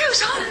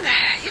goes on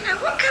there? You know,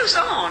 what goes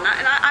on?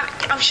 And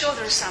I'm sure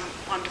there are some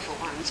wonderful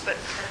ones, but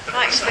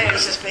my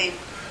experience has been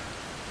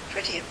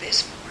pretty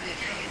abysmal, really.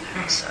 You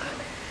know, it's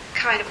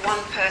kind of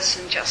one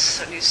person just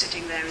suddenly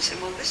sitting there and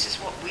saying, well, this is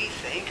what we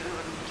think, and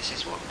this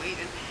is what we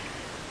do.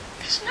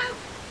 There's no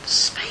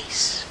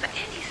space for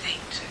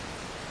anything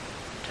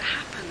to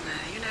happen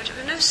there, you know.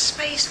 There's no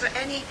space for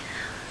any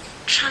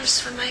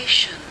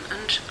transformation.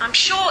 And I'm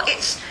sure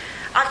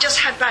I've just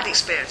had bad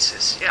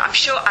experiences. You know, I'm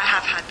sure I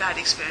have had bad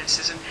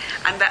experiences,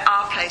 and there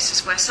are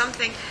places where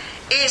something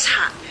is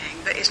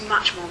happening that is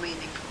much more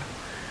meaningful.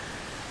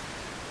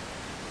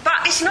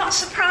 But it's not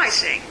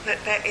surprising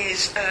that there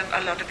is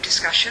a lot of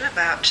discussion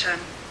about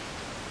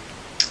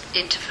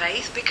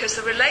interfaith, because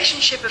the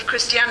relationship of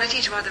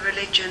Christianity to other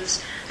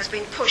religions has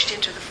been pushed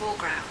into the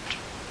foreground.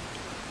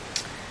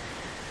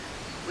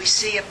 We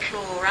see a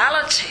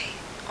plurality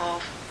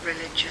of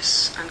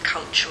religious and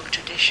cultural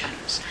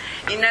traditions.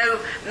 You know,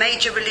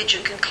 major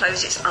religion can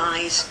close its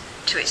eyes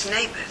to its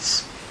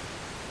neighbours.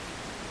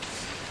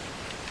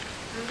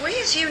 And we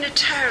as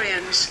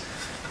Unitarians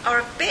are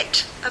a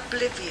bit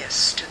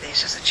oblivious to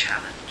this as a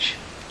challenge.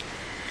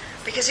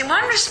 Because in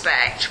one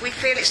respect, we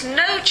feel it's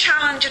no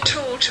challenge at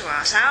all to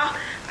us.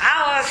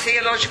 Our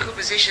theological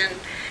position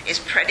is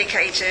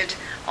predicated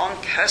on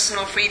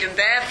personal freedom,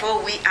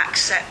 therefore we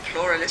accept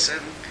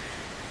pluralism.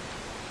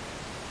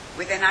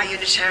 Within our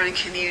Unitarian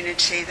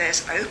community,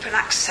 there's open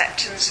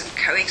acceptance and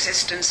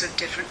coexistence of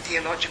different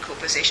theological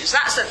positions.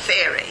 That's the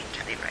theory,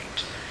 at any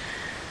rate.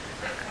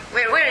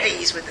 We're at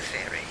ease with the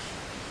theory.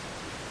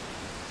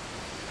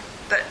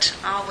 But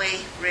are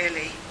we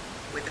really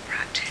with the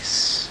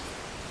practice?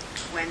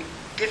 When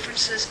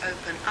differences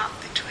open up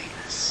between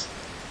us,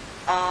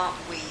 are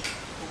we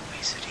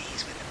always at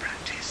ease with the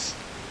practice?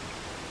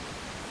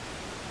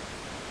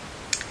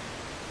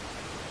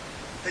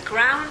 The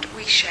ground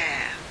we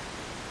share,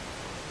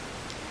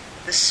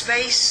 the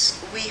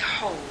space we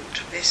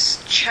hold,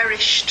 this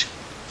cherished,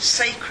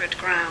 sacred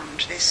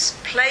ground, this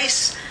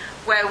place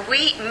where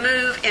we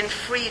move in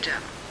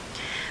freedom,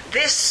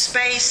 this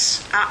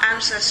space our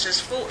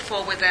ancestors fought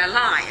for with their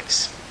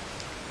lives,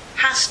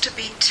 has to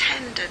be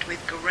tended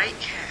with great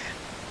care.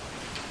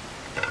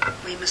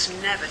 We must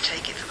never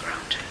take it for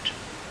granted.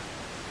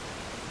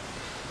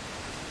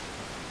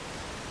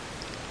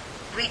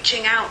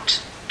 Reaching out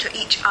to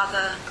each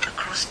other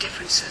across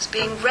differences,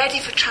 being ready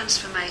for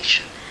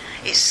transformation.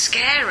 It's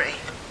scary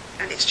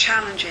and it's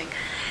challenging.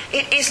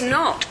 It is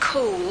not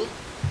cool,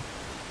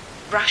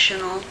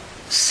 rational,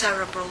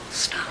 cerebral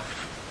stuff.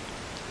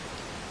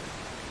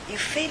 You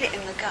feel it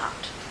in the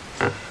gut.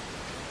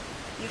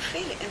 You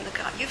feel it in the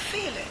gut. You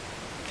feel it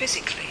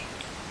physically.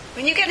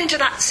 When you get into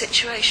that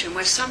situation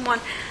where someone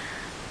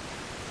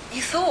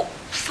you thought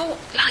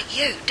like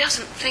you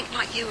doesn't think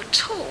like you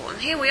at all,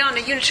 and here we are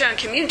in a Unitarian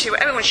community where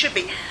everyone should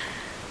be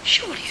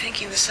surely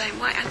thinking the same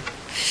way, and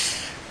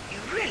you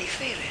really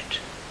feel it.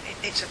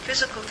 It's a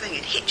physical thing.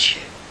 It hits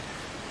you.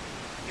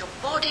 Your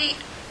body,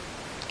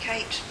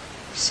 Kate,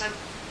 I'm so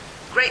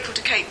grateful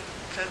to Kate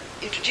for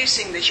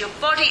introducing this. Your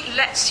body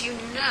lets you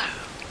know,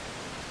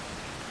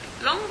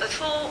 long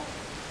before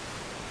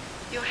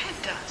your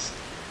head does,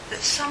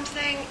 that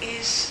something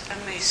is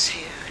amiss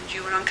here and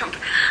you are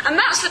uncomfortable. And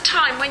that's the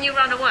time when you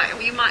run away,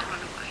 or you might run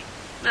away.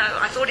 No,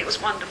 I thought it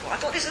was wonderful. I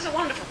thought this is a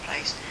wonderful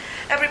place.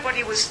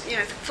 Everybody was,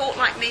 thought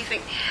like me,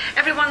 think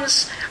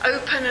everyone's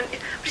open,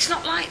 but it's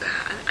not like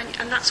that,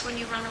 and that's when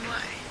you run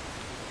away.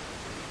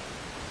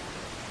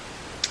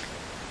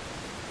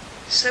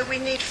 So we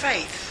need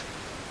faith,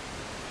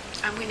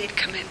 and we need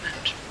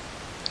commitment.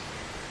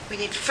 We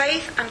need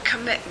faith and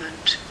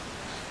commitment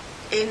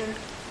in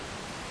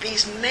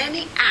these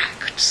many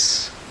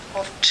acts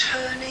of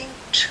turning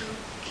to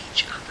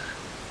each other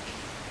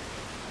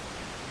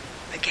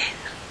again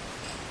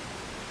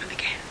and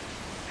again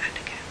and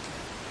again.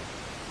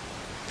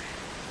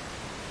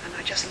 And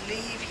I just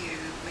leave you.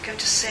 We're going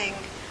to sing.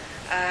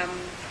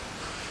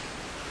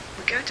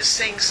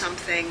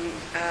 Something.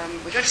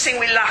 We're going to sing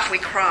 "We Laugh, We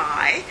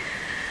Cry."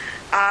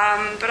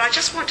 But I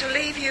just want to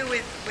leave you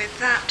with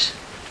that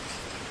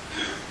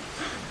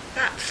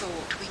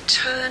thought. We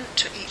turn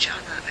to each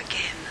other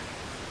again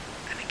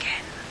and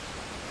again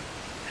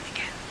and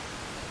again.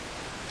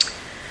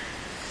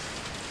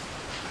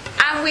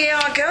 And we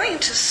are going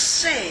to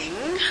sing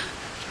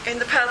in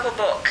the Purple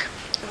Book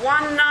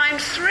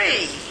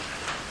 193.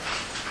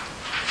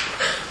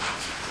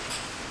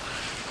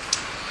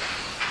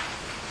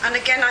 And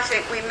again, I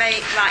think we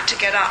may like to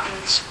get up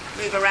and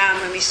move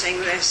around when we sing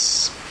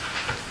this,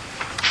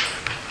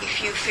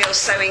 if you feel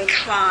so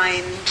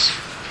inclined.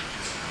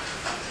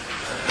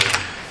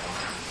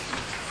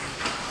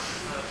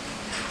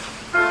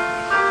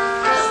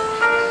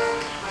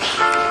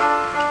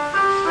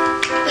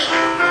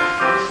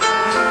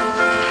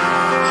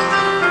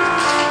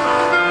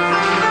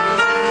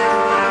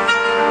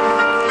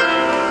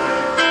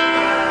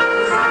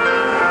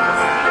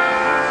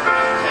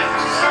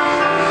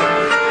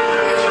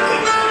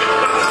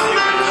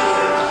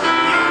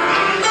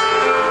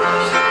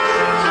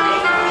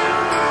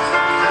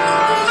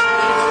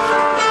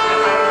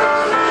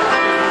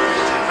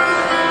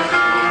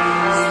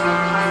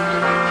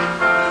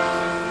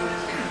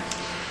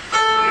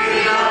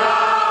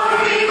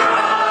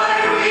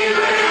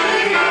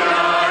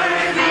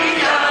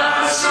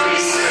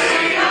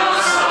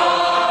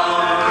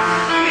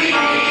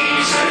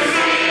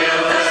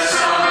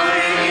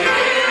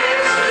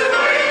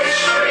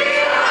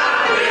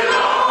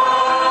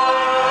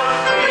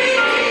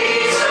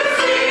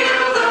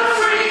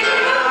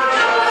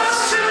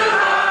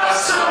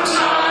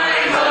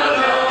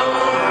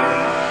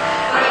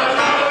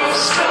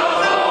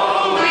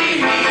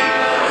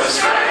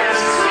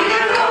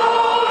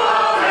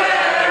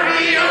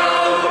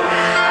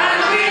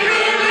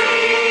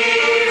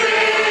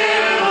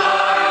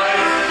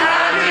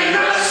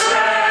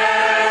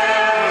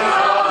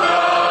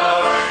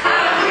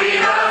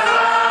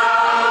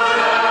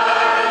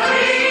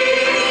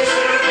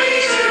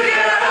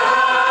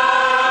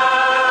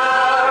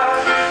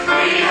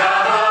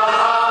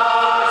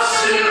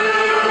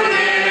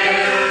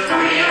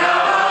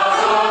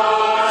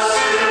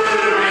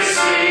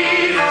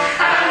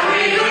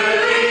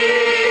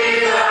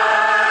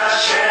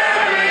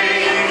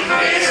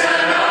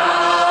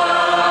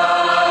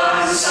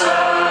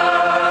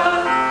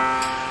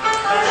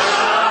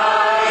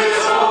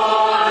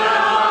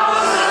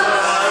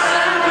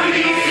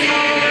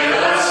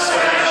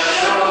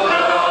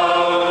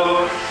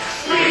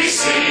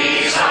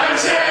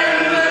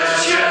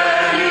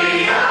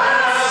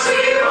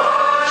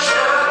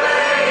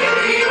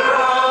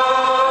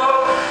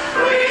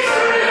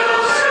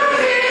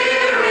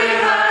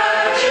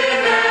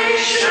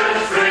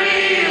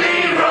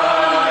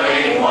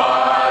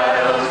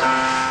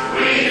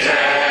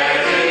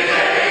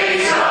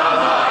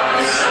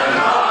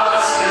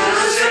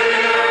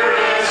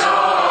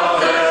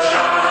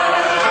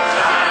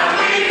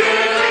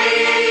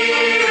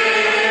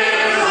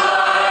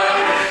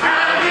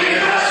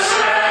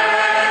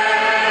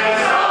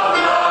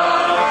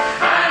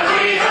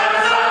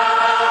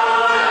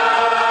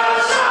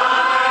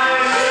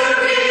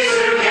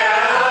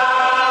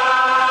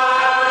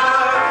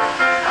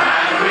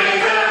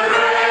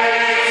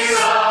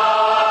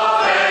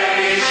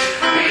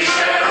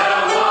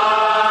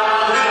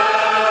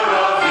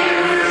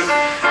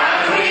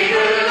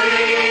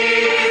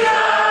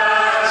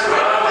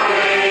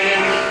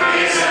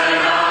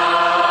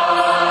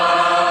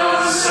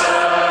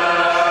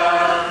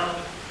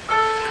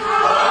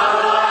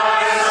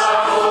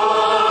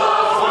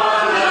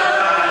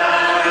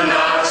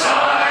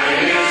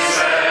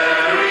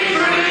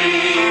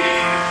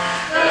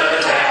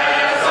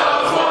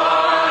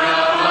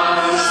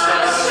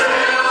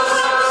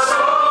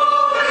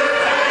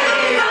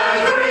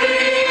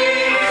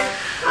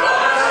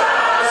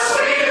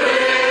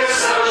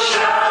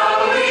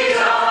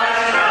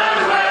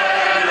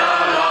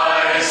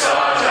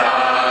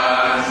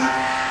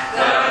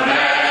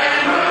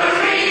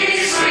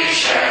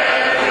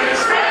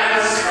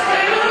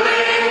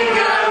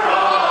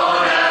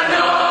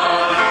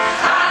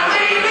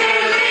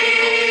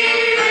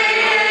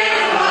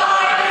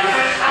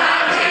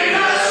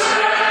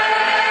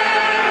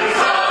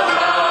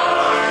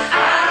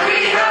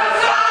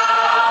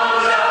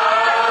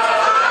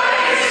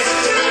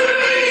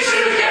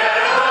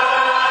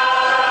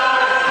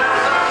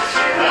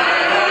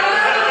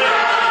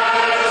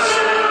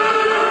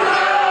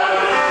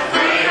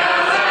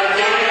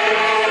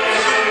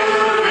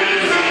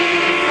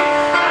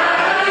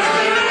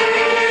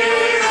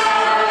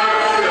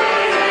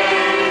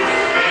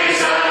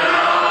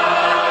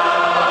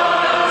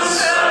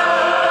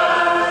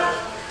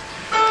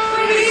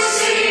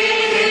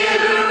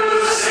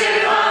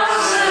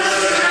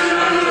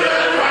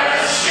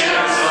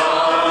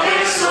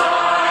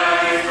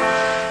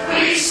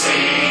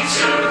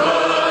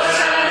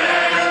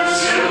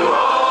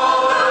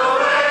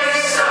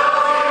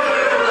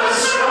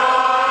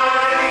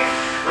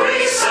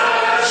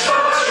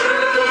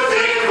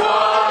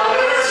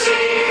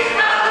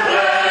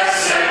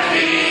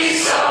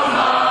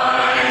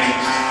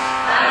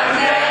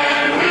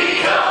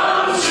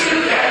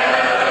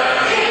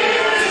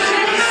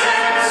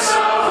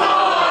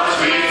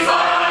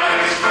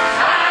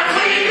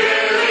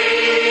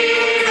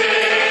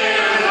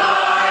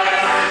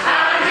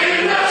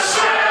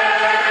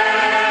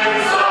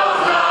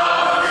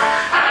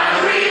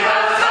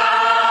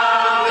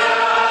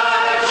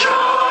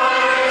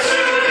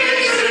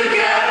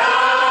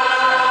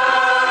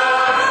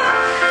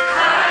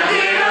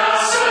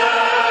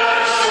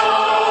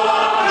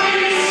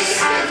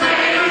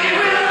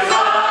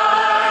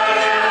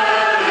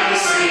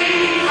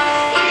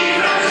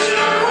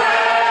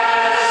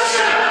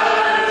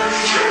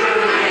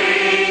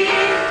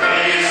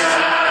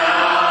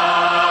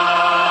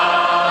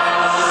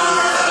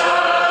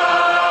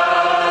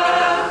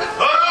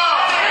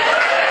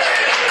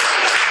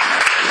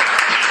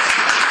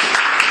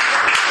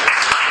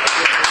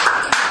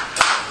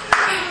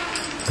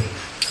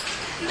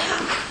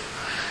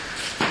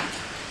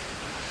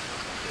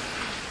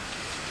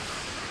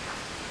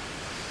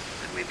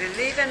 We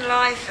believe in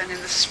life and in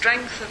the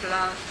strength of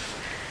love,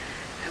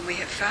 and we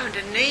have found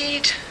a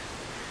need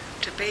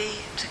to be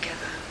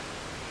together.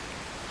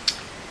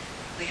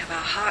 We have our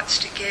hearts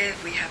to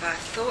give, we have our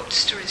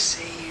thoughts to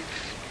receive,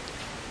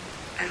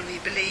 and we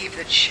believe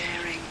that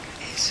sharing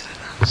is an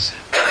answer.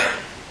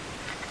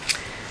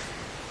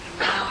 And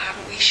now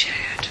haven't we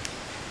shared?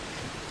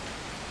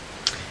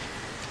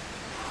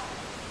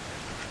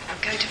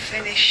 I'm going to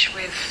finish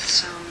with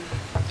some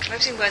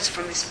closing words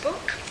from this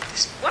book,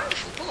 this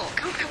wonderful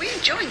book. Are we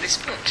enjoying this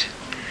book?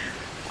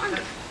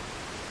 Wonderful.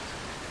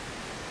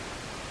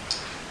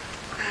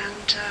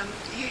 And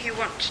you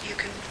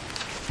can,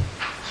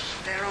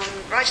 they're on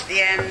right at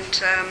the end,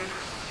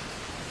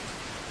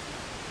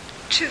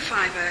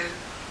 250,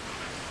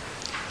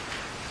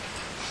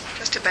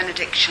 just a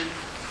benediction.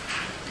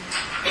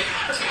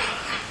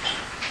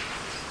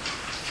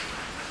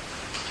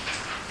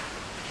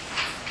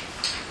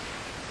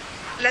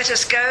 Let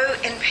us go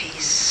in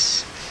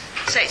peace.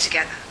 Say it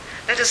together.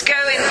 Let us go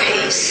in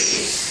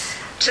peace,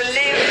 to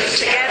live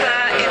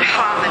together in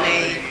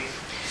harmony,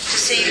 to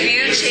see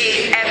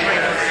beauty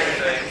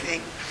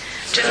everything,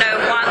 to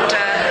know wonder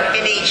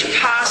in each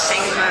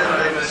passing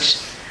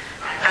moment,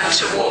 and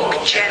to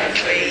walk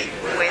gently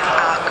with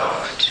our God.